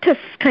I'd love to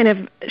kind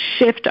of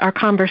shift our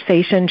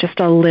conversation just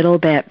a little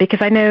bit because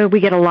I know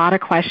we get a lot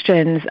of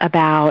questions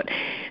about,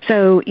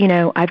 so,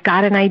 I've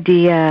got an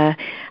idea,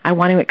 I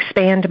want to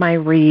expand my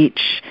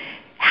reach.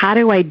 How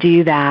do I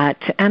do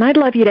that? And I'd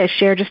love you to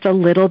share just a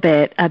little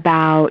bit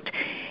about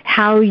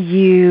how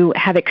you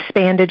have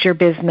expanded your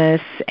business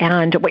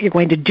and what you're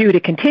going to do to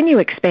continue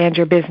to expand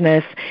your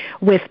business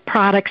with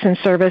products and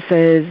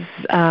services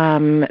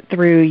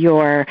through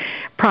your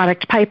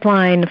product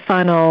pipeline,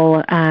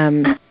 funnel,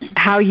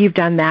 how you've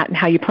done that and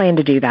how you plan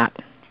to do that.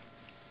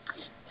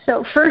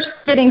 So first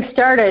getting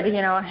started,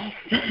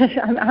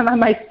 I'm on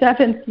my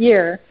 7th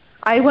year.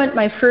 I went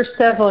my first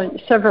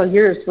several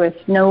years with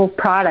no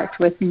product,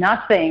 with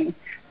nothing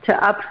to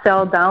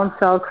upsell,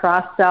 downsell,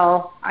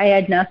 cross-sell. I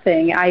had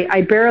nothing.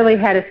 I barely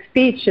had a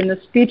speech, and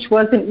the speech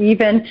wasn't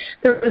even,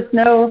 there was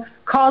no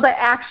call to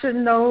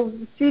action, no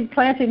seed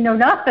planting, no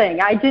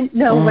nothing. I didn't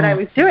know what I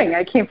was doing.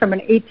 I came from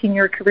an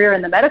 18-year career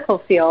in the medical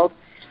field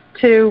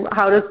to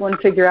how does one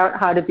figure out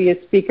how to be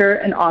a speaker,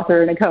 an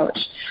author, and a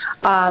coach.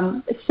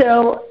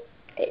 So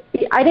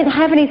I didn't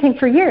have anything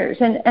for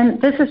years,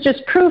 and this is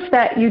just proof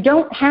that you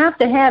don't have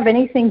to have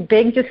anything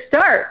big to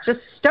start.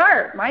 Just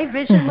start. My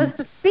vision was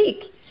to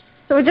speak.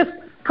 So I just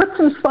put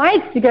some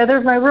slides together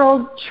of my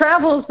world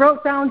travels,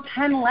 wrote down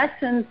 10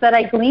 lessons that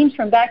I gleaned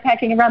from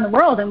backpacking around the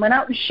world and went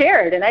out and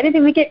shared. And I didn't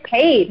even get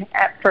paid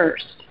at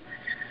first.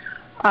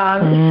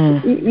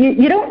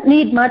 You don't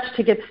need much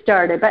to get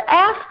started. But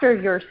after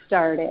you're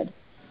started,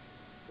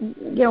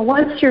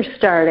 once you're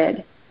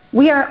started,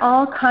 we are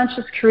all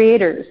conscious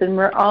creators, and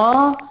we're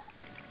all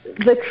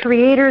the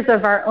creators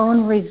of our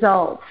own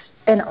results.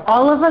 And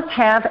all of us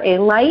have a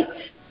light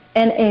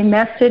and a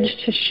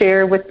message to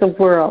share with the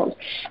world.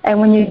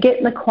 And when you get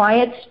in the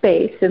quiet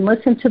space and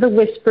listen to the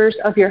whispers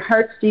of your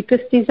heart's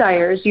deepest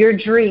desires, your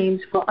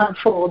dreams will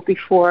unfold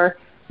before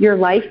your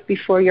life,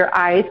 before your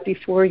eyes,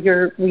 before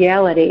your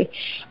reality.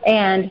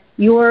 And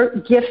your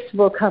gifts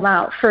will come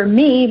out. For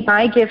me,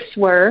 my gifts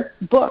were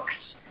books.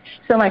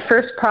 So my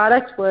first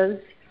product was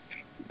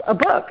a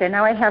book, and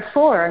now I have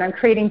 4, and I'm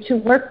creating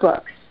 2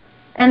 workbooks.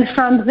 And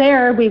from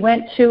there, we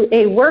went to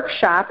a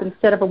workshop.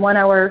 Instead of a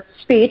 1-hour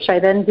speech, I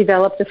then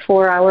developed a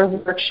 4-hour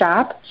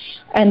workshop.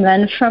 And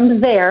then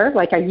from there,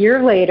 like a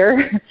year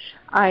later,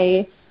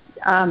 I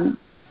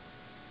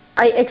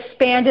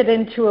expanded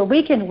into a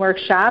weekend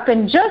workshop.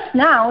 And just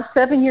now,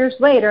 7 years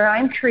later,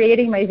 I'm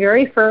creating my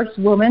very first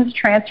women's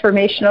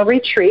transformational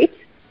retreat.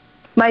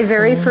 My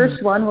very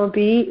first one will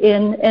be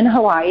in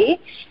Hawaii,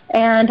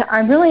 and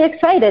I'm really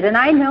excited. And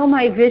I know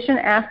my vision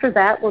after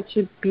that will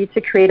be to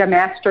create a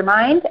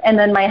mastermind, and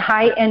then my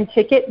high-end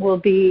ticket will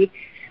be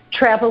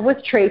travel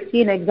with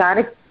Traci, an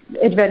exotic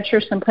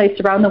adventure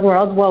someplace around the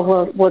world.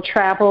 We'll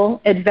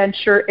travel,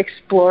 adventure,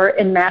 explore,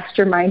 and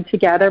mastermind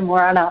together,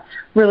 more on a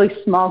really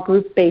small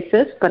group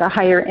basis, but a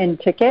higher-end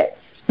ticket.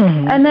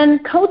 And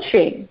then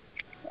coaching.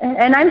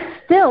 And I'm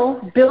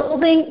still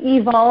building,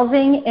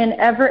 evolving, and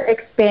ever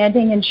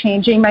expanding and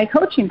changing my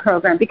coaching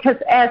program, because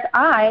as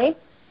I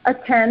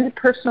attend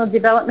personal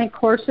development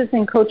courses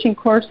and coaching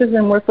courses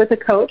and work with a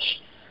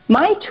coach,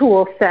 my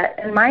tool set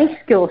and my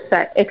skill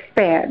set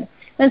expand.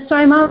 And so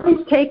I'm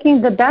always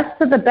taking the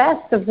best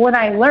of what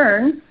I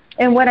learn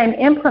and what I'm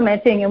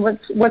implementing and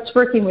what's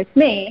working with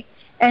me,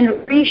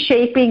 and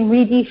reshaping,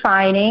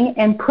 redefining,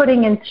 and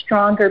putting in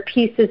stronger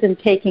pieces and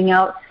taking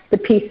out the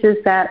pieces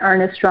that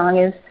aren't as strong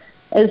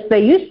as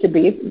they used to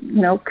be,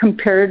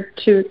 compared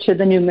to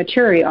the new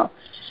material.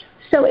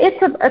 So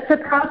it's a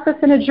process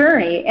and a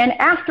journey. And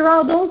after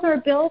all those are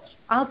built,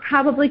 I'll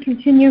probably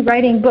continue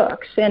writing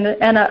books. And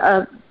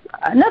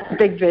another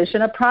big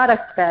vision, a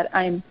product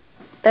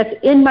that's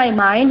in my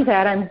mind,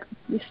 that I'm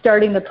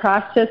starting the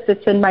process,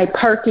 that's in my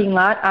parking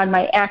lot on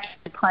my action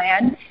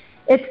plan.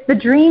 It's the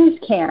Dreams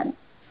Can.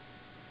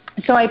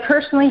 So I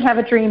personally have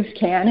a Dreams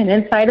Can, and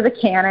inside of the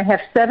can I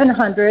have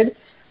 700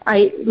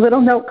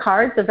 little note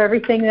cards of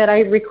everything that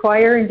I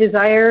require and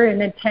desire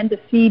and intend to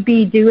see,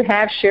 be, do,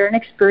 have, share, and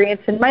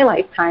experience in my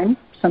lifetime.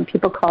 Some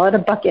people call it a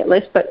bucket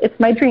list, but it's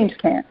my Dreams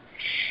Can.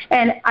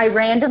 And I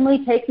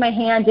randomly take my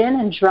hand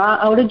in and draw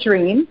out a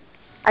dream.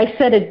 I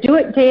set a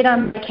do-it date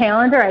on my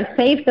calendar, I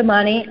save the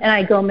money, and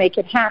I go make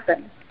it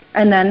happen.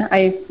 And then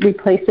I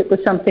replace it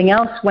with something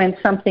else when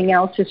something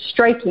else is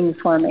striking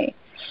for me.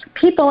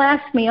 People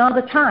ask me all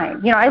the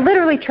time. I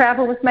literally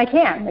travel with my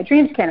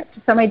Dreams Can.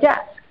 It's on my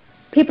desk.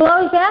 People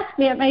always ask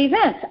me at my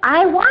events,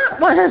 I want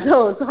one of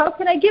those. How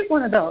can I get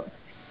one of those?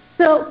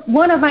 So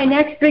one of my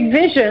next big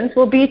visions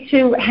will be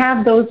to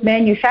have those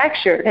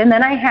manufactured. And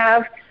then I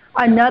have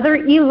another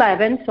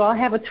 11, so I'll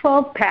have a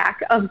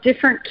 12-pack of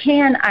different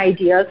can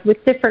ideas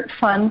with different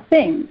fun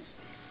things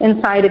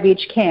inside of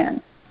each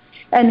can,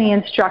 and the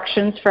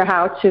instructions for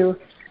how to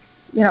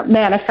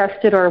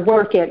manifest it or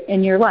work it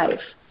in your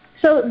life.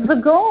 So the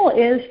goal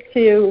is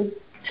to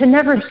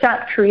never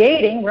stop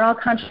creating. We're all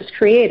conscious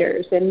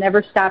creators, and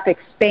never stop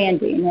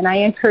expanding. And I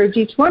encourage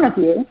each one of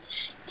you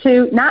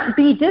to not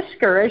be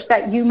discouraged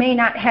that you may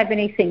not have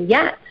anything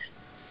yet,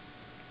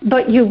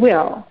 but you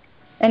will.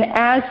 And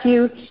as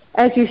you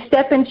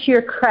step into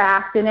your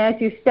craft, and as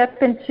you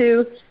step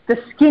into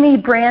the skinny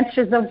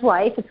branches of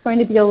life, it's going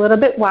to be a little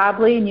bit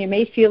wobbly, and you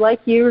may feel like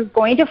you're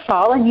going to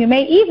fall, and you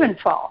may even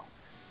fall.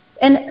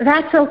 And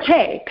that's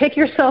okay. Pick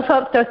yourself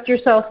up, dust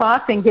yourself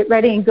off, and get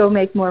ready and go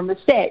make more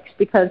mistakes,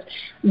 because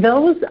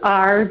those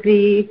are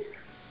the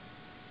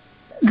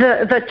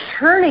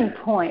turning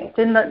point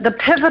and the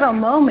pivotal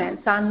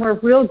moments on where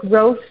real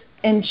growth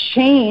and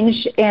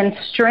change and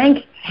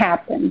strength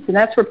happens. And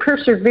that's where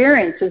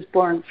perseverance is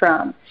born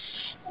from.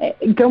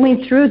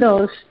 Going through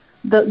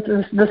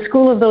the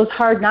school of those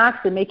hard knocks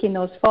and making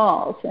those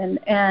falls.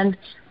 And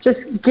just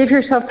give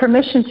yourself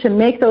permission to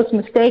make those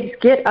mistakes,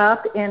 get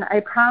up, and I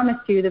promise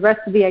you the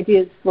rest of the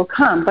ideas will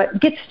come. But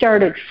get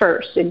started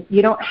first. And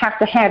you don't have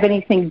to have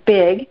anything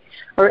big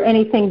or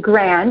anything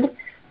grand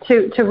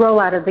to roll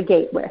out of the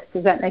gate with.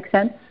 Does that make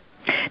sense?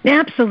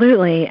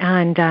 Absolutely,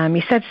 and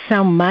you said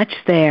so much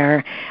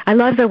there. I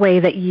love the way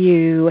that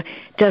you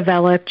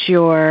developed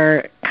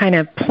your kind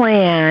of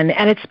plan,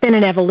 and it's been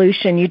an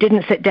evolution. You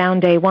didn't sit down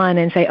day one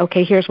and say,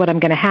 okay, here's what I'm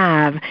going to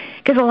have,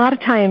 because a lot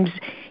of times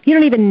you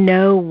don't even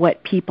know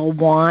what people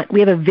want. We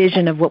have a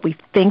vision of what we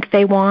think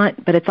they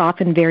want, but it's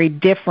often very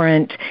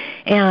different,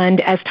 and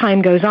as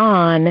time goes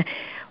on,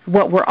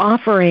 what we're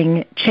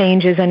offering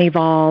changes and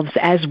evolves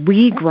as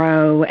we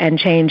grow and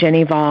change and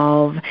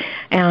evolve.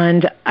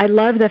 And I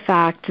love the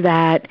fact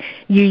that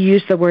you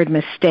use the word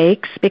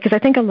mistakes, because I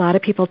think a lot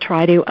of people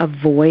try to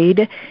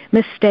avoid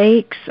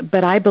mistakes,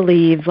 but I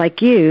believe,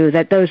 like you,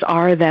 that those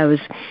are those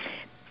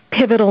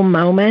pivotal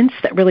moments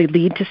that really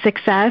lead to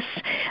success.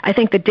 I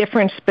think the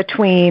difference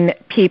between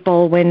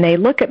people when they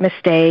look at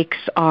mistakes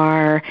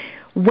are,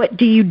 what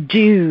do you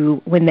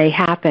do when they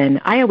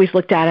happen? I always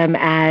looked at them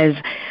as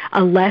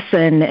a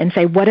lesson and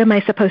say, what am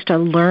I supposed to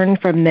learn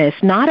from this?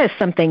 Not as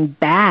something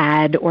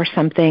bad or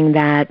something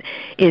that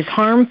is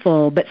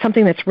harmful, but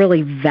something that's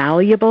really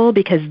valuable,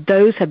 because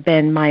those have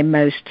been my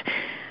most,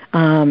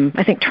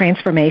 I think,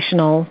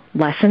 transformational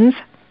lessons.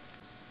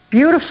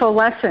 Beautiful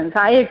lessons.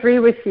 I agree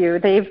with you.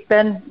 They've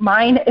been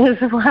mine as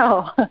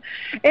well.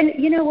 And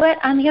you know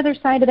what? On the other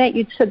side of that,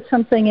 you said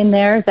something in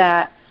there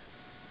that,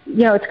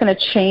 it's going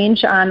to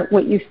change on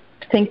what you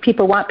think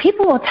people want.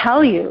 People will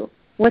tell you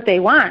what they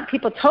want.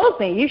 People told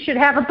me, you should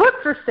have a book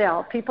for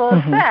sale. People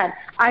have said,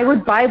 I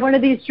would buy one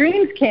of these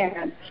Dreams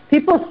Cans.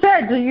 People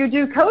said, do you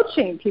do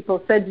coaching?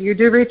 People said, do you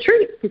do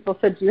retreats? People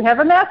said, do you have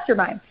a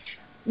mastermind?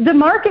 The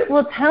market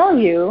will tell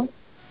you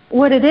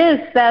what it is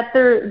that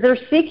they're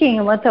seeking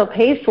and what they'll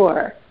pay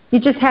for. You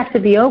just have to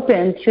be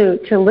open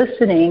to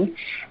listening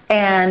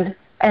and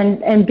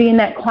be in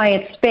that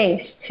quiet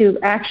space to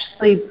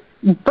actually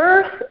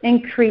birth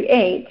and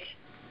create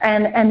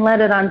and let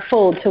it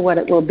unfold to what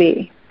it will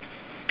be.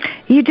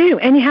 You do,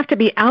 and you have to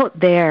be out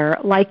there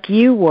like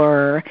you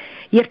were.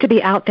 you have to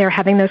be out there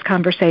having those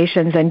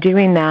conversations and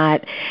doing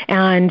that.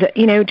 And,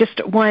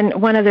 just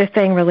one other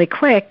thing really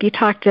quick, you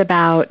talked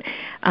about,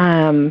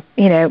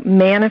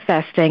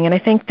 manifesting. And I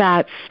think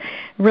that's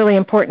really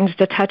important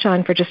to touch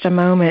on for just a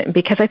moment,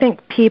 because I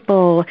think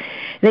people,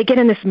 they get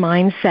in this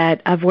mindset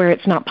of where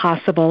it's not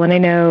possible. And I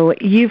know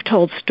you've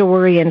told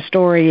story and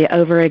story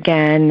over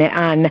again,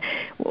 and,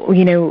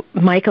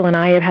 Michael and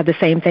I have had the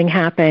same thing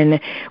happen,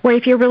 where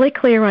if you're really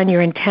clear on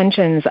your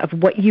intentions of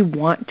what you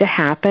want to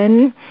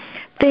happen,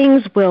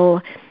 things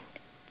will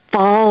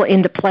fall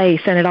into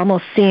place, and it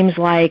almost seems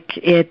like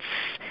it's,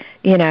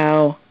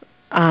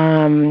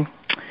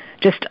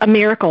 just a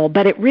miracle,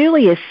 but it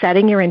really is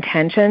setting your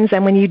intentions,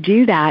 and when you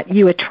do that,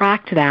 you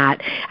attract that.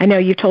 I know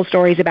you've told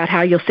stories about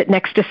how you'll sit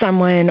next to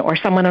someone or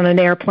someone on an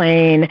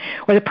airplane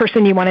or the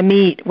person you want to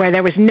meet where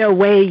there was no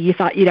way you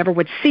thought you'd ever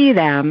would see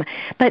them,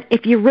 but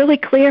if you're really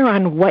clear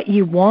on what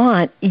you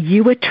want,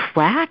 you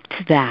attract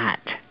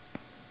that.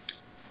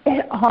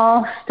 It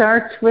all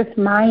starts with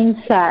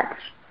mindset.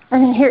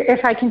 And here,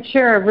 if I can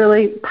share a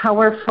really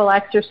powerful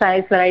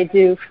exercise that I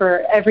do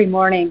for every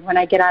morning when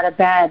I get out of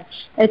bed,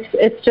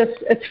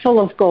 it's full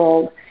of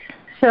gold.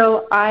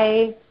 So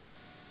I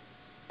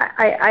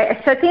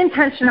set the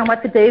intention on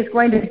what the day is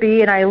going to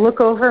be, and I look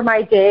over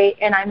my day,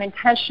 and I'm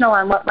intentional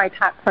on what my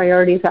top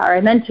priorities are.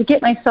 And then to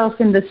get myself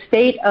in the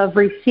state of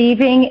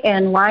receiving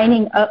and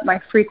lining up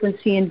my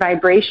frequency and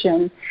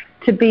vibration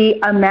to be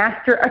a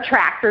master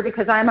attractor,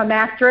 because I'm a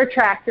master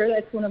attractor,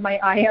 that's one of my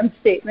I am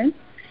statements,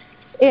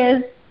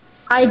 is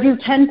I do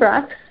 10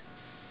 breaths.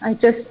 I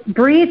just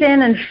breathe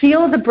in and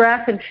feel the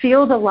breath and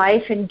feel the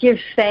life and give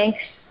thanks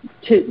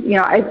to,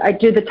 I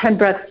do the 10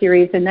 breath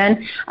series, and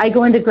then I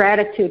go into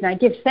gratitude and I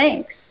give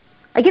thanks.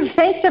 I give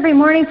thanks every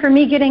morning for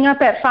me getting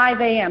up at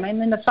 5 a.m.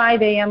 I'm in the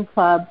 5 a.m.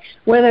 club,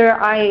 whether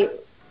I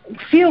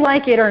feel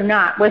like it or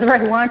not, whether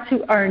I want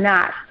to or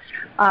not.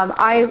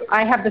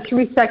 I have the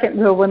 3-second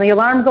rule. When the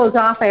alarm goes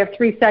off, I have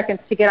 3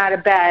 seconds to get out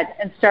of bed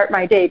and start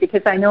my day,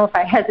 because I know if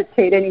I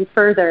hesitate any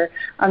further,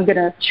 I'm going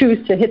to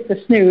choose to hit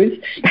the snooze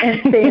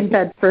and stay in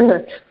bed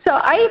further. So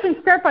I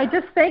even start by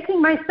just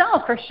thanking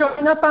myself for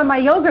showing up on my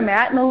yoga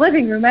mat in the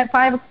living room at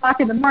 5 o'clock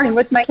in the morning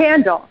with my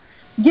candle.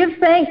 Give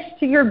thanks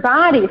to your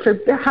body for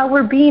how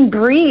we're being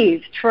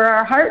breathed, for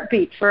our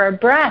heartbeat, for our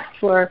breath,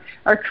 for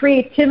our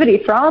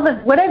creativity, for all the,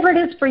 whatever it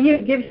is for you,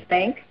 give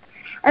thanks.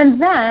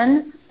 And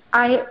then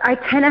I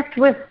connect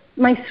with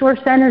my source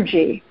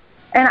energy,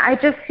 and I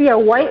just see a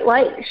white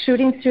light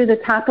shooting through the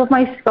top of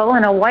my skull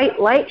and a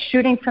white light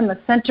shooting from the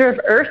center of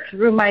earth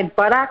through my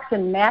buttocks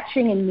and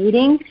matching and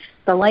meeting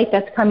the light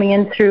that's coming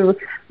in through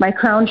my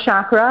crown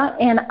chakra,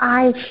 and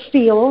I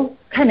feel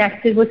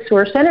connected with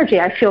source energy.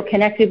 I feel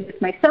connected with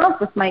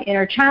myself, with my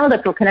inner child.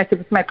 I feel connected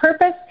with my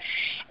purpose.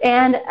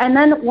 And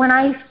then when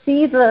I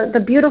see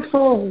the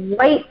beautiful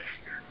white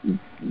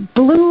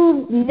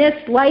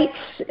blueness lights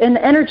and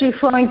energy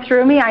flowing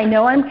through me, I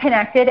know I'm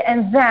connected.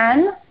 And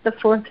then the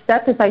fourth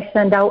step is I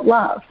send out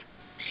love.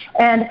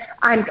 And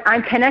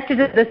I'm connected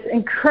to this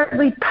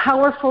incredibly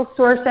powerful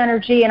source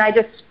energy, and I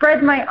just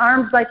spread my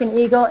arms like an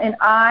eagle, and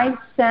I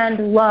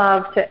send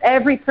love to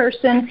every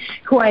person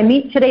who I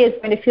meet today is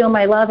going to feel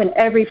my love, and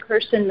every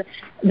person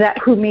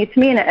who meets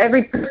me, and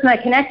every person I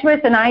connect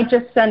with, and I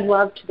just send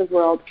love to the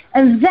world.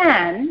 And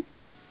then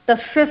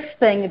the fifth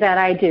thing that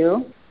I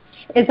do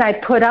is I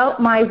put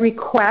out my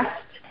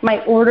request,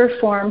 my order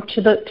form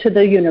to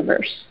the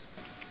universe.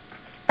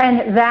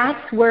 And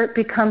that's where it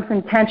becomes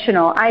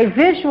intentional. I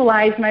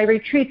visualize my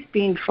retreats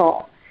being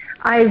full.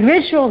 I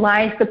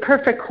visualize the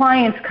perfect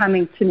clients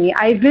coming to me.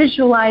 I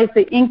visualize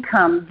the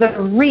income, the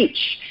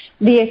reach,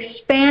 the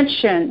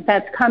expansion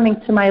that's coming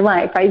to my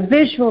life. I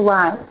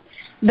visualize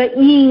the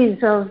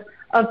ease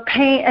of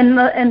paying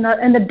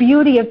and the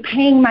beauty of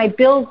paying my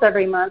bills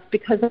every month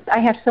because I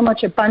have so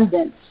much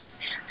abundance.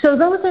 So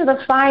those are the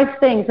 5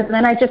 things, and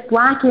then I just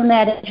lock in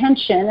that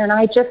intention, and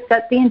I just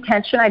set the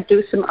intention. I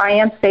do some I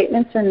am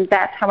statements, and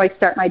that's how I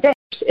start my day.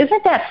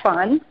 Isn't that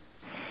fun?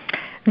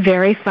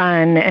 Very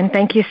fun, and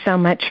thank you so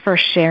much for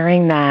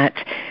sharing that.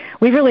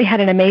 We really had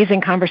an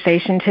amazing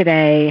conversation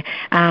today,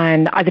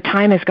 and the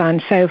time has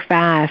gone so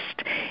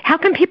fast. How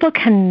can people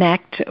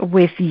connect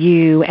with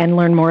you and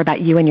learn more about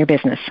you and your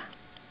business?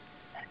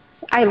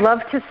 I love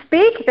to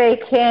speak. They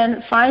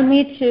can find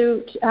me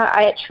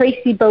at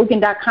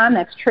tracibogan.com.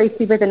 That's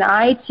Traci with an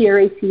I,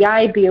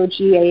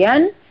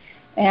 TRACIBOGAN.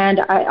 And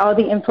all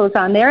the info's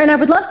on there. And I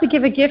would love to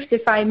give a gift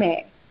if I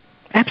may.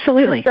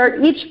 Absolutely. To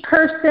start each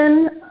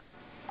person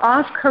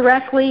off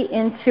correctly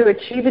into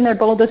achieving their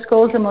boldest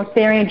goals and most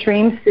daring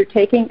dreams through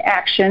taking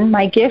action.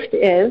 My gift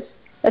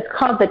it's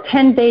called the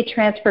 10-Day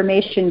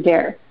Transformation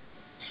Dare.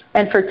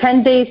 And for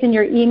 10 days in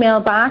your email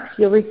box,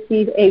 you'll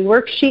receive a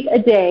worksheet a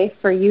day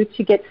for you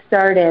to get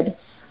started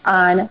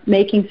on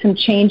making some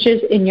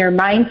changes in your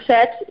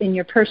mindset, in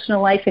your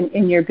personal life, and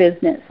in your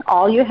business.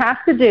 All you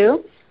have to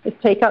do is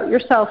take out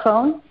your cell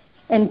phone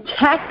and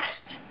text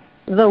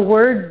the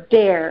word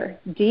DARE,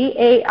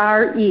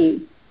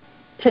 D-A-R-E,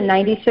 to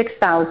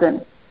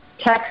 96,000.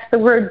 Text the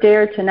word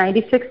DARE to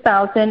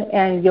 96,000,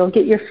 and you'll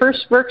get your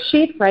first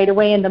worksheet right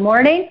away in the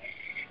morning.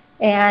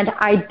 And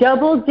I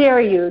double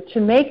dare you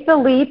to make the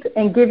leap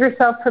and give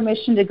yourself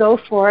permission to go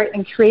for it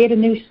and create a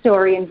new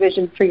story and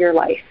vision for your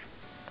life.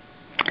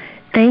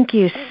 Thank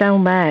you so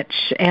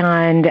much.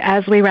 And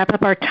as we wrap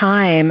up our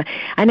time,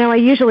 I know I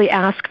usually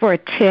ask for a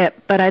tip,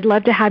 but I'd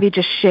love to have you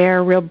just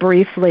share real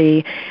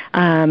briefly,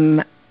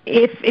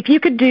 if you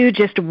could do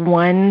just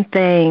one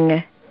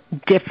thing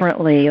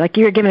differently, like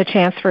you were given a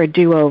chance for a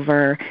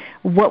do-over,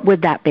 what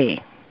would that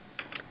be?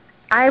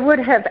 I would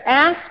have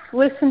asked,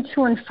 listened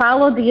to, and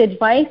followed the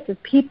advice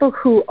of people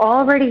who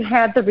already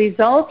had the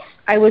results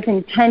I was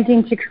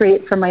intending to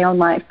create for my own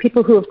life,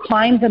 people who have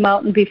climbed the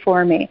mountain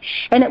before me.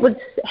 And it would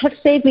have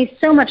saved me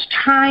so much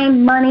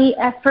time, money,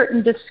 effort,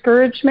 and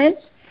discouragement.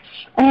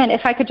 And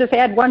if I could just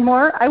add one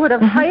more, I would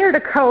have hired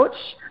a coach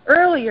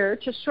earlier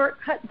to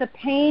shortcut the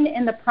pain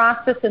in the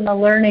process and the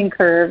learning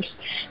curves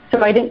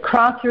so I didn't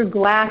crawl through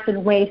glass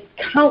and waste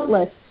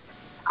countless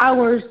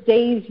hours,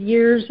 days,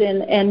 years,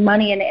 and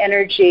money and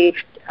energy,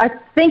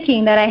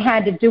 thinking that I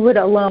had to do it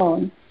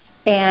alone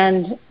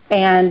and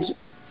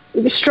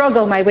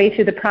struggle my way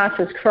through the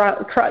process,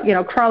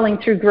 crawling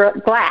through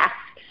glass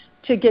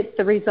to get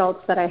the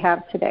results that I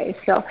have today.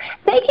 So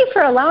thank you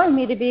for allowing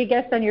me to be a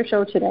guest on your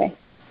show today.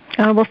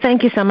 Oh, well,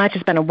 thank you so much.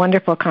 It's been a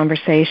wonderful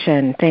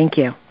conversation. Thank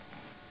you.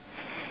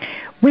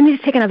 We need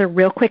to take another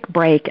real quick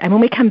break, and when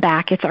we come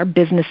back, it's our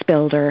business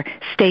builder.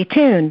 Stay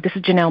tuned. This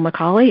is Janelle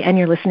McCauley, and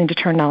you're listening to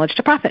Turn Knowledge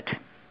to Profit.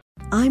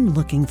 I'm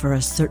looking for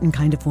a certain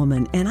kind of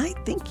woman, and I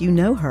think you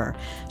know her.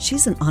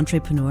 She's an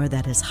entrepreneur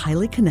that is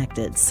highly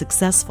connected,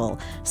 successful,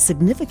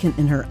 significant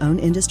in her own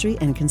industry,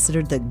 and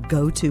considered the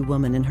go-to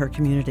woman in her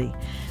community.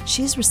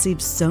 She's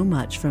received so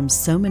much from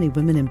so many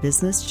women in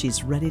business,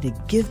 she's ready to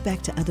give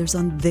back to others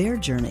on their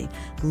journey,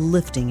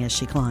 lifting as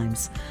she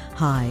climbs.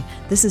 Hi,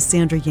 this is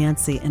Sandra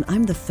Yancey, and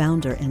I'm the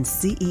founder and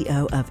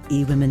CEO of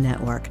eWomen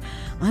Network.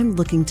 I'm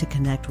looking to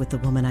connect with the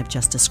woman I've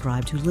just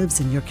described who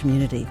lives in your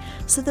community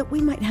so that we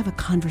might have a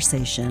conversation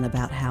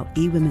about how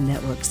eWomen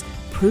Network's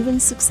proven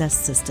success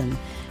system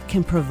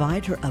can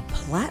provide her a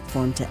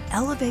platform to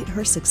elevate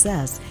her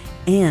success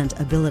and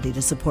ability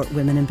to support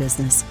women in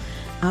business.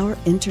 Our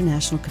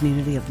international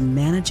community of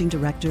managing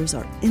directors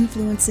are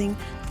influencing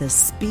the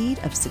speed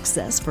of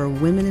success for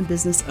women in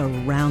business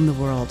around the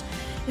world.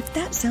 If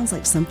that sounds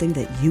like something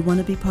that you want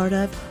to be part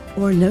of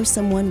or know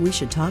someone we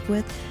should talk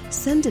with,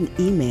 send an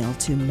email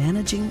to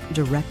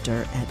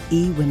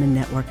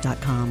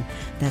managingdirector@ewomennetwork.com.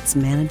 That's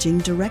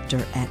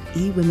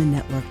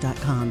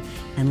managingdirector@ewomennetwork.com,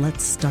 and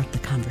let's start the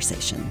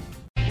conversation.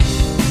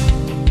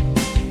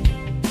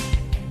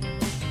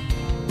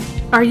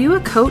 Are you a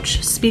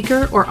coach,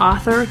 speaker, or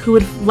author who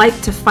would like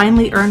to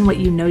finally earn what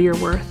you know you're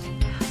worth?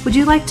 Would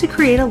you like to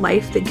create a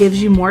life that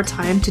gives you more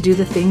time to do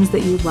the things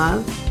that you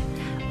love?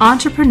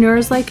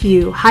 Entrepreneurs like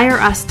you hire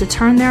us to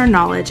turn their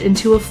knowledge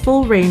into a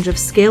full range of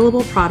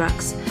scalable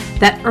products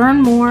that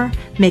earn more,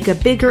 make a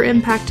bigger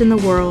impact in the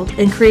world,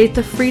 and create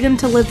the freedom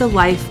to live the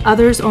life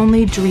others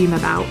only dream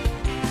about.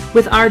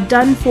 With our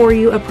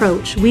done-for-you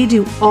approach, we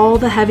do all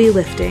the heavy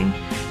lifting,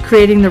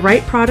 creating the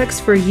right products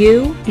for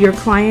you, your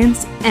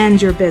clients,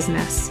 and your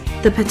business.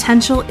 The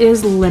potential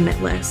is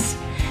limitless.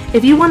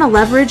 If you want to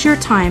leverage your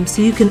time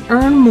so you can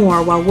earn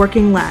more while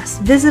working less,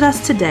 visit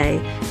us today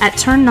at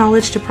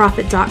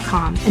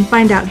turnknowledgetoprofit.com and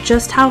find out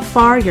just how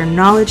far your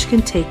knowledge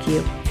can take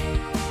you.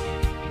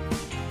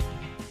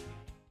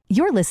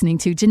 You're listening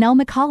to Janelle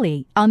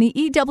McCauley on the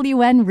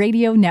EWN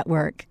Radio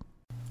Network.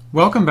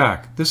 Welcome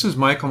back. This is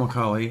Michael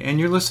McCauley, and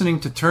you're listening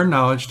to Turn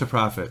Knowledge to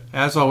Profit.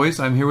 As always,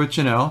 I'm here with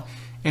Janelle,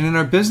 and in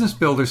our Business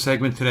Builder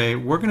segment today,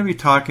 we're going to be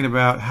talking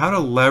about how to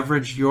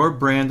leverage your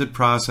branded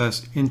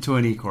process into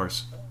an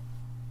e-course.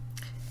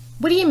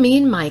 What do you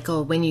mean,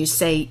 Michael, when you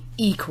say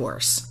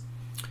e-course?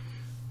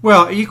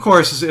 Well,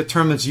 e-course is a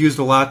term that's used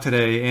a lot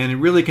today, and it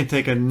really can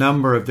take a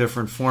number of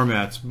different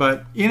formats.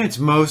 But in its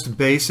most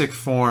basic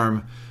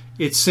form,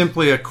 it's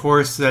simply a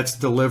course that's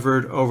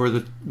delivered over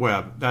the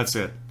web. That's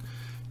it.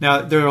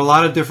 Now, there are a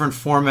lot of different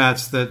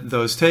formats that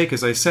those take,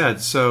 as I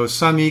said. So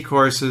some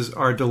e-courses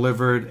are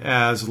delivered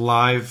as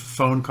live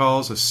phone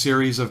calls, a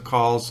series of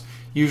calls,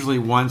 usually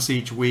once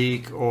each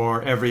week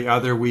or every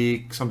other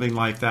week, something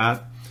like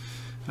that.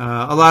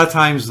 A lot of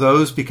times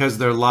those, because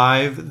they're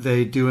live,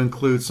 they do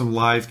include some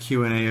live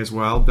Q&A as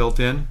well built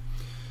in.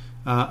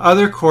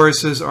 Other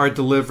courses are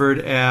delivered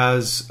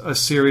as a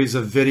series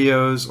of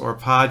videos or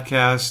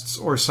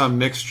podcasts or some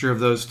mixture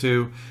of those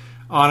two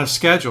on a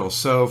schedule.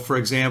 So, for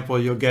example,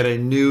 you'll get a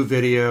new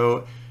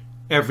video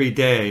every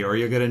day, or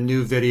you'll get a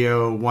new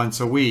video once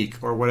a week,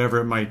 or whatever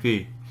it might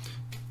be.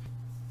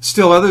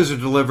 Still others are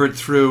delivered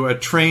through a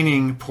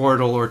training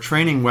portal or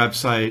training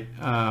website,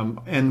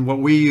 and what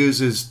we use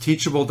is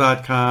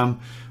teachable.com,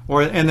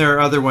 and there are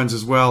other ones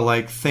as well,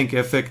 like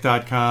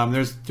thinkific.com.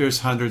 There's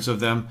hundreds of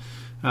them,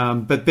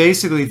 but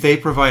basically they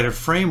provide a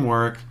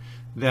framework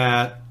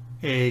that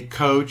a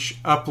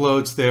coach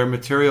uploads their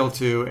material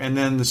to, and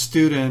then the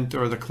student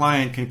or the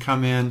client can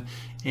come in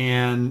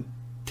and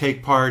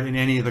take part in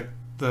any of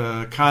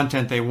the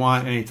content they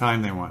want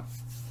anytime they want.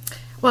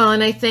 Well,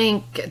 and I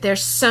think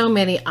there's so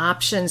many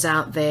options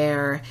out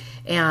there,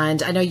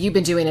 And I know you've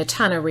been doing a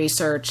ton of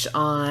research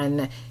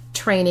on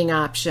training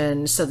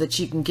options so that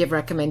you can give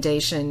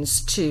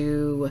recommendations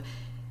to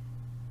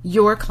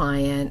your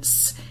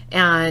clients.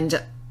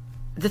 And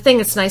the thing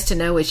that's nice to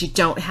know is you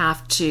don't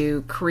have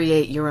to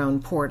create your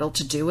own portal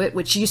to do it,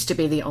 which used to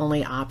be the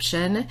only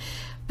option.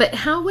 But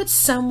how would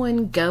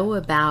someone go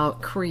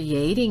about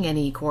creating an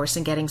e-course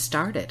and getting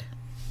started?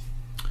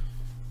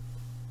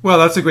 Well,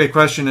 that's a great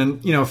question.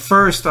 And,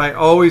 first, I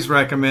always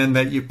recommend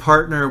that you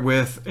partner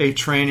with a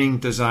training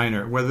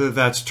designer, whether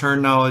that's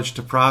Turn Knowledge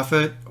to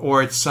Profit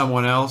or it's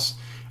someone else.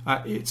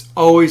 It's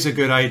always a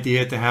good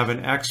idea to have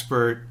an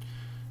expert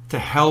to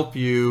help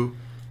you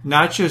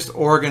not just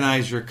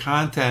organize your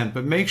content,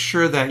 but make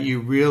sure that you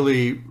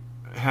really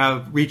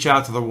reach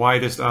out to the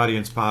widest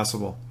audience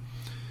possible.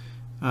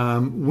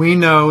 We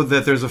know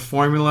that there's a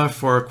formula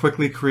for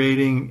quickly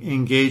creating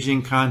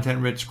engaging,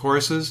 content-rich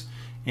courses.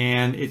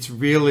 And it's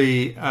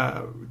really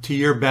to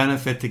your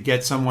benefit to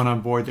get someone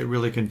on board that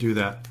really can do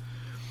that.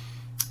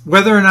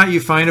 Whether or not you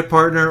find a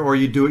partner or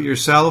you do it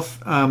yourself,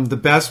 the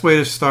best way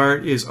to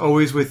start is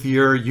always with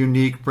your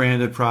unique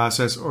branded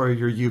process or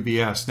your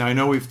UBS. Now, I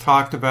know we've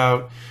talked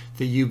about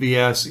the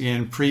UBS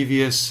in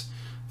previous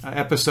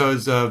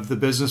episodes of The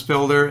Business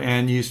Builder,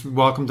 and you're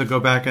welcome to go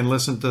back and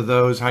listen to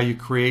those, how you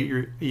create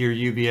your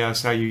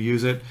UBS, how you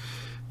use it.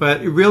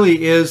 But it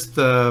really is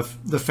the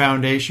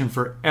foundation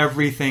for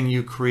everything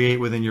you create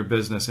within your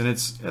business. And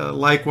it's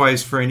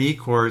likewise for an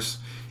e-course,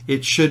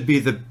 it should be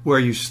where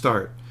you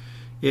start.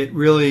 It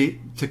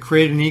really, to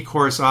create an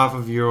e-course off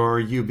of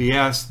your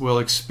UBS will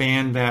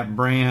expand that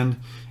brand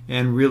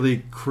and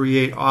really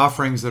create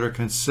offerings that are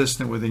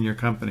consistent within your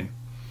company.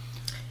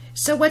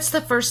 So what's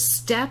the first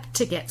step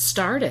to get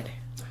started?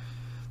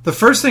 The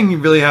first thing you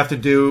really have to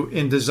do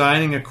in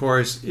designing a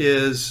course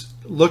is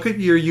look at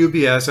your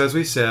UBS, as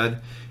we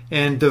said,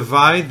 and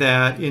divide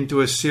that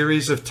into a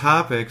series of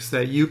topics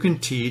that you can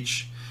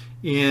teach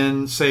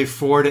in, say,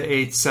 4 to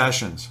 8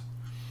 sessions.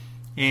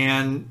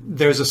 And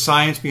there's a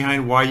science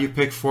behind why you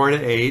pick 4 to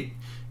 8.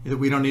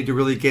 We don't need to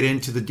really get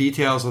into the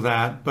details of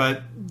that,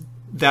 but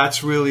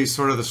that's really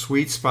sort of the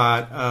sweet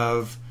spot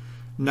of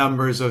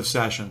numbers of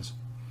sessions.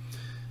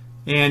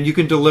 And you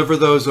can deliver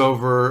those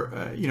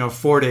over,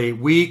 4 to 8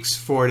 weeks,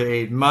 4 to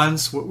 8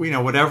 months,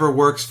 whatever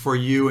works for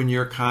you and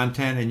your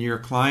content and your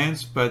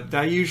clients. But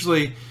that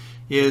usually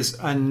is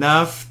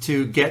enough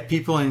to get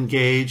people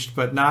engaged,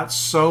 but not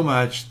so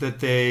much that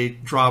they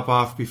drop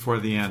off before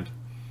the end.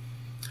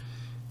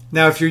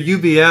 Now, if your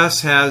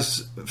UBS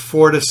has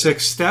 4 to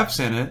 6 steps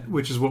in it,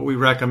 which is what we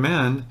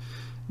recommend,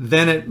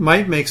 then it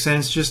might make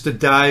sense just to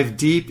dive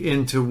deep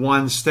into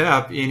one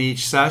step in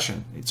each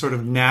session. It sort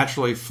of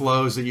naturally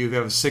flows that you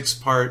have a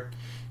 6-part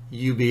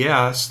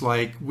UBS,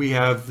 like we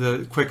have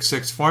the Quick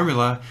 6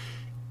 formula.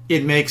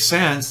 It makes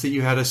sense that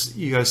you had a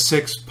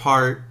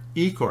 6-part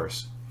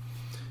e-course.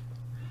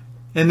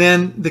 And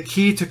then the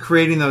key to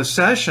creating those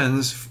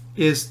sessions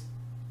is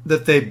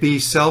that they be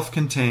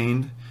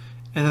self-contained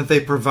and that they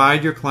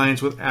provide your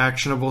clients with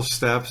actionable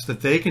steps that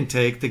they can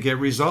take to get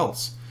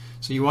results.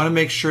 So you want to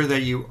make sure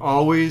that you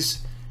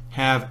always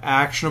have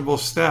actionable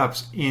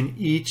steps in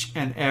each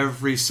and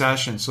every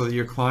session so that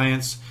your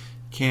clients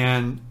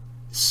can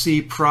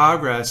see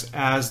progress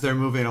as they're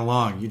moving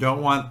along. You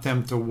don't want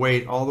them to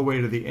wait all the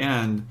way to the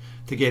end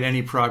to get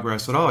any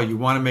progress at all. You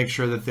want to make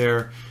sure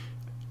that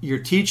you're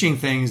teaching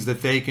things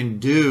that they can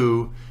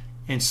do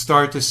and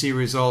start to see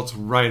results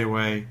right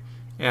away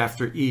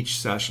after each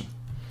session.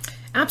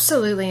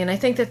 Absolutely. And I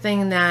think the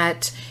thing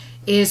that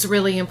is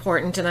really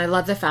important, and I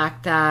love the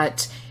fact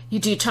that you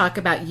do talk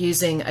about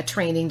using a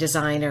training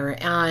designer.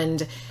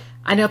 And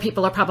I know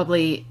people are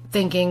probably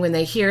thinking when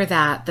they hear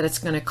that it's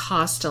going to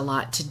cost a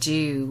lot to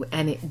do,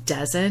 and it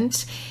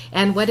doesn't.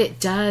 And what it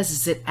does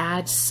is it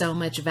adds so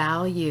much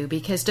value,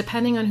 because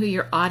depending on who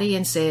your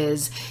audience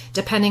is,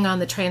 depending on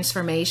the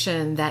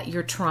transformation that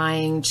you're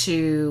trying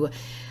to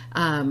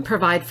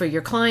provide for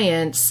your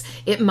clients,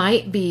 it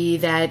might be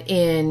that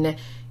in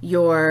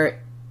your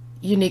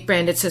unique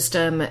branded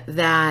system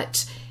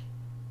that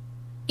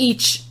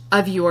each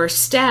of your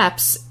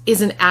steps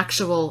is an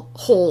actual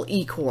whole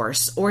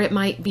e-course, or it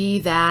might be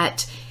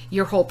that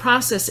your whole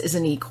process is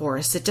an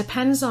e-course. It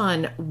depends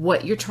on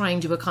what you're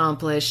trying to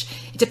accomplish.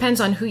 It depends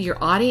on who your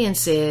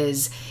audience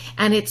is,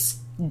 and it's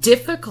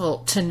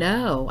difficult to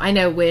know. I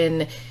know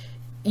when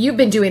you've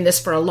been doing this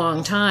for a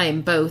long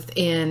time, both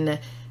in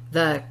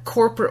the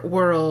corporate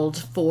world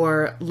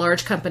for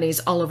large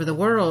companies all over the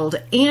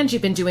world, and you've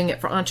been doing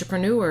it for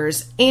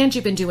entrepreneurs, and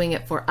you've been doing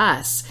it for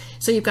us.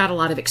 So you've got a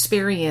lot of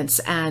experience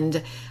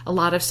and a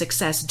lot of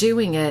success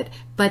doing it,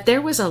 but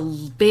there was a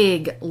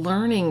big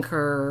learning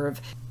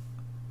curve.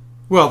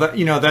 Well,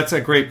 that's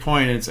a great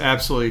point. It's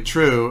absolutely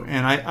true.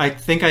 And I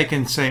think I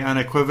can say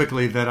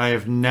unequivocally that I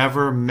have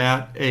never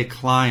met a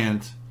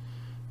client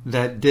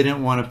that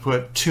didn't want to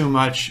put too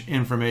much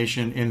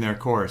information in their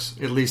course,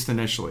 at least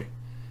initially.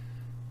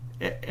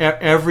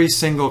 Every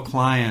single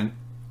client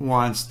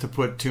wants to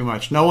put too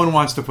much. No one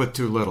wants to put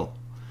too little.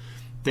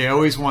 They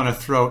always want to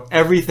throw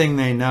everything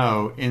they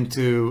know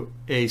into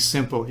a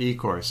simple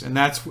e-course. And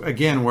that's,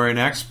 again, where an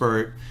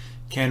expert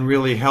can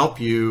really help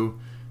you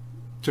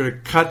to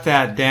cut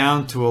that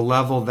down to a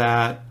level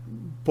that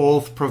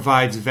both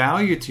provides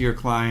value to your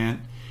client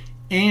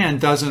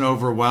and doesn't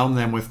overwhelm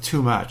them with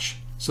too much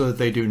so that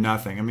they do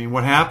nothing. I mean,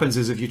 what happens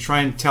is if you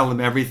try and tell them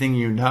everything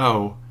you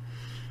know,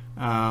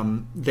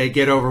 they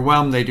get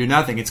overwhelmed, they do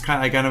nothing. It's kind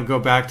of, I got to go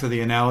back to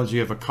the analogy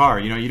of a car.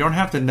 You don't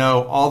have to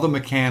know all the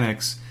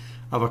mechanics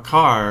of a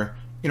car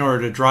in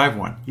order to drive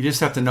one. You just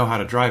have to know how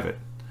to drive it.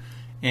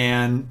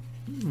 And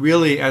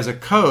really, as a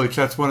coach,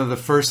 that's one of the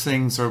first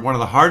things, or one of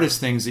the hardest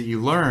things that you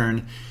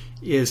learn,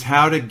 is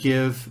how to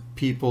give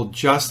people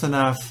just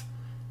enough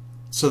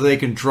so they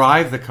can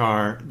drive the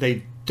car.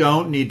 They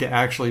don't need to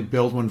actually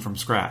build one from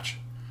scratch,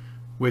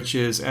 which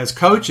is, as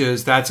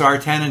coaches, that's our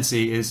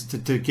tendency, is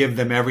to give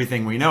them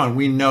everything we know. And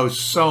we know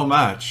so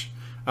much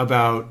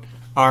about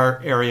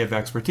our area of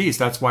expertise.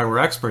 That's why we're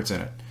experts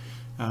in it.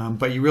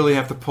 But you really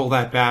have to pull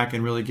that back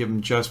and really give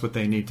them just what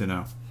they need to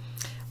know.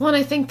 Well, and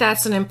I think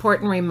that's an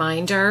important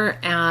reminder.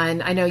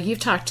 And I know you've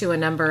talked to a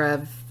number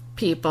of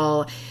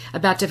people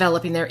about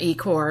developing their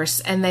e-course,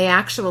 and they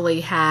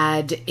actually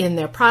had in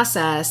their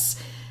process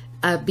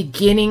a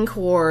beginning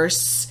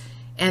course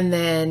and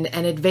then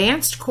an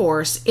advanced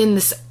course in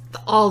this,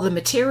 all the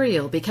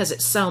material, because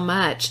it's so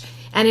much.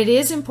 And it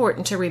is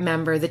important to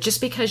remember that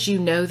just because you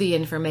know the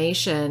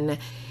information,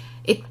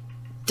 it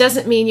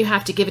doesn't mean you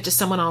have to give it to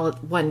someone all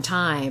at one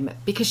time,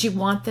 because you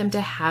want them to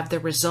have the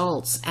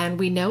results. And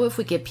we know if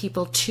we give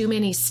people too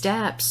many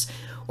steps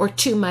or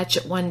too much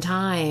at one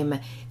time,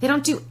 they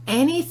don't do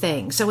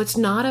anything. So it's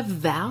not of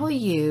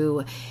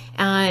value,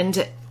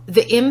 and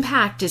the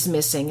impact is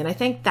missing. And I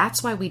think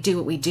that's why we do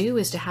what we do,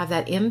 is to have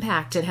that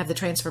impact and have the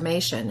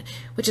transformation,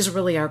 which is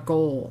really our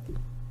goal.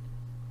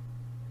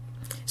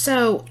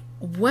 So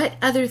what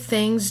other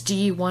things do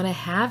you want to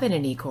have in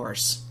an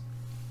e-course?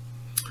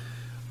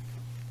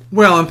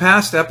 Well, in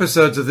past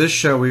episodes of this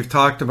show, we've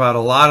talked about a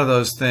lot of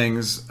those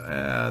things,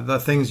 the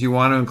things you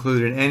want to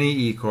include in any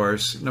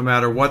e-course, no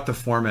matter what the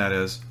format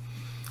is.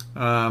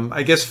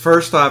 I guess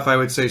first off, I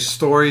would say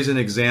stories and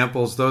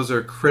examples. Those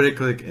are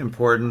critically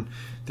important.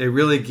 They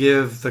really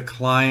give the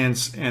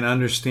clients an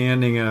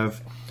understanding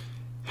of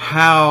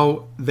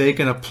how they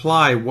can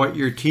apply what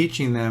you're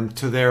teaching them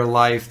to their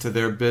life, to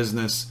their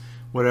business,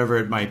 whatever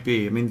it might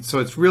be. I mean, so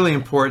it's really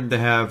important to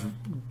have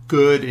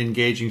good,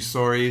 engaging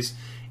stories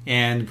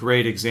and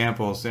great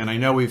examples. And I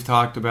know we've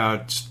talked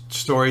about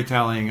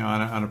storytelling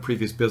on a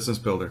previous Business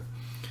Builder.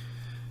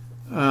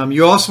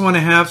 You also want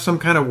to have some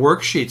kind of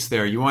worksheets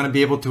there. You want to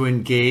be able to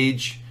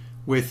engage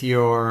with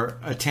your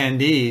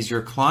attendees,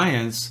 your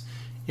clients,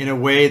 in a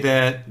way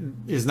that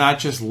is not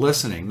just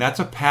listening. That's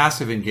a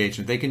passive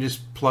engagement. They can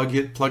just plug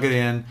it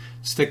in,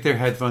 stick their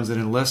headphones in,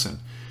 and listen.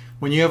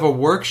 When you have a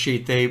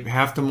worksheet, they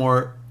have to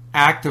more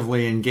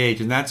actively engage,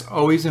 and that's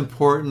always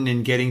important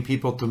in getting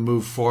people to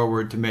move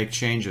forward, to make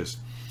changes.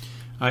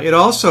 It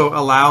also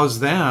allows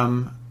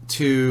them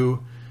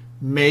to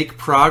make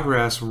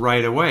progress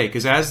right away,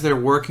 because as they're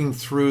working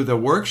through the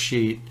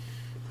worksheet,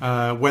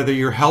 whether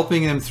you're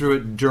helping them through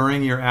it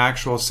during your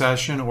actual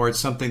session or it's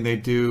something they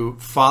do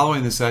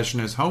following the session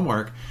as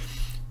homework,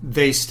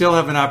 they still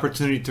have an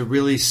opportunity to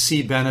really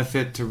see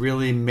benefit, to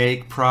really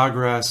make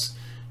progress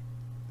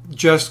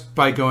just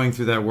by going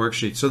through that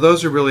worksheet. So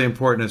those are really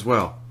important as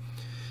well.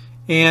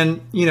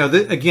 And,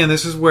 again,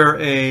 this is where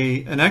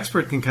an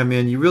expert can come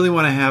in. You really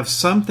want to have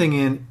something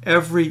in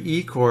every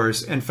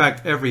e-course, in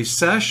fact, every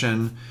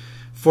session,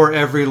 for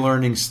every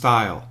learning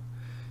style.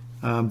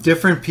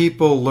 Different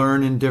people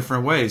learn in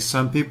different ways.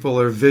 Some people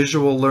are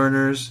visual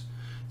learners.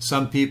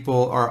 Some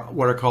people are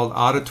what are called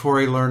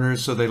auditory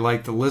learners, so they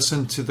like to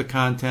listen to the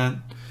content.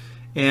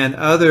 And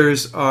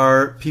others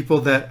are people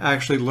that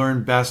actually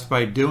learn best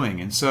by doing.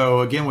 And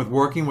so, again, with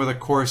working with a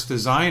course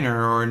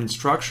designer or an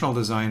instructional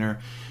designer,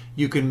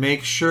 you can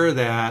make sure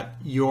that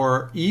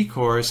your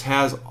e-course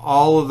has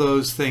all of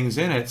those things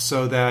in it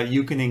so that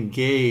you can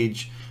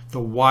engage the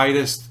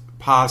widest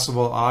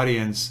possible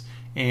audience,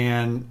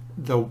 and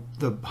the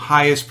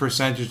highest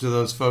percentage of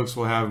those folks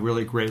will have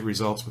really great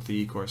results with the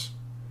e-course.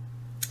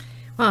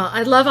 Well,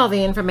 I love all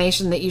the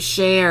information that you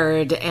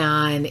shared,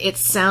 and it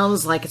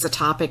sounds like it's a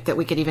topic that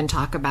we could even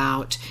talk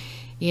about,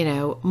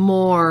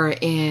 more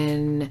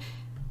in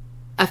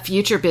a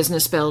future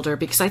Business Builder,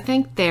 because I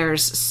think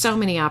there's so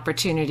many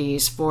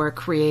opportunities for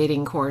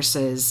creating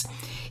courses.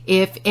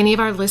 If any of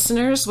our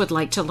listeners would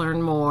like to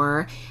learn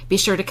more, be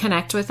sure to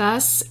connect with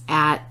us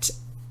at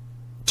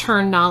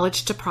Turn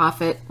Knowledge to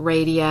Profit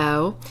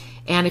Radio.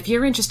 And if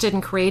you're interested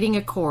in creating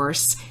a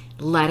course,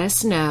 let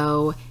us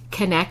know.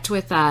 Connect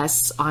with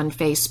us on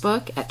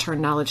Facebook at Turn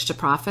Knowledge to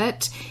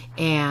Profit,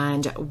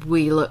 and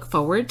we look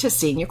forward to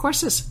seeing your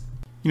courses.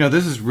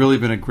 This has really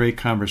been a great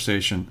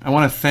conversation. I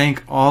want to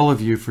thank all of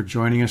you for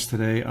joining us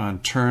today on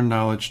Turn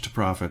Knowledge to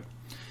Profit.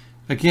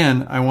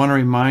 Again, I want to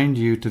remind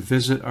you to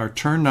visit our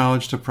Turn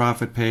Knowledge to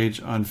Profit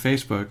page on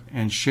Facebook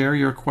and share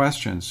your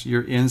questions,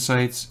 your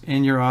insights,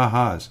 and your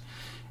ahas.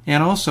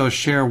 And also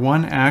share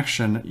one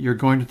action you're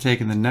going to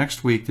take in the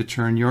next week to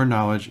turn your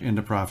knowledge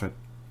into profit.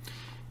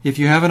 If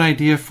you have an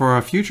idea for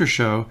a future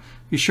show,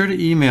 be sure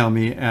to email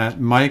me at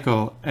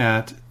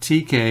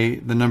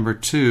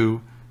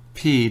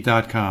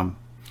michael@tk2p.com.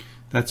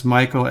 That's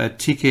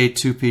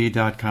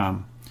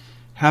michael@tk2p.com.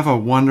 Have a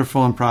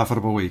wonderful and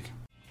profitable week.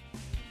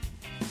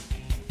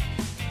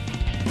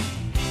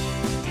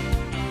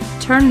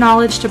 Turn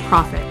knowledge to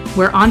profit,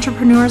 where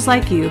entrepreneurs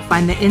like you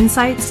find the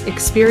insights,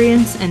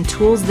 experience, and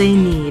tools they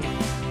need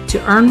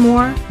to earn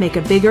more, make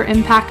a bigger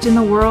impact in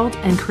the world,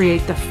 and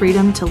create the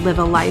freedom to live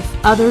a life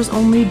others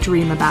only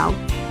dream about.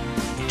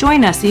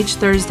 Join us each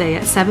Thursday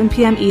at 7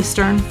 p.m.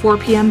 Eastern, 4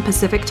 p.m.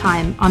 Pacific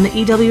Time on the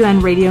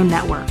EWN Radio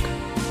Network.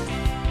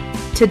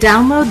 To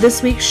download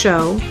this week's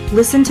show,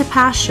 listen to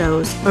past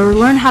shows, or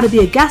learn how to be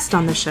a guest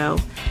on the show,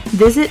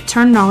 visit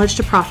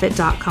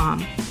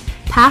turnknowledgetoprofit.com.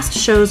 Past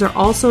shows are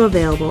also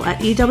available at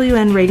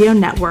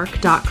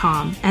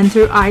ewnradionetwork.com and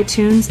through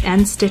iTunes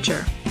and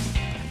Stitcher.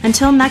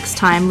 Until next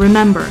time,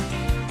 remember,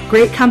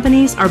 great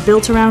companies are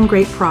built around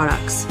great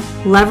products.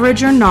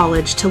 Leverage your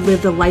knowledge to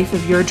live the life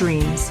of your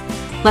dreams.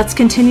 Let's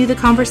continue the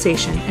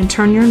conversation and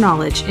turn your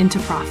knowledge into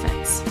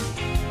profits.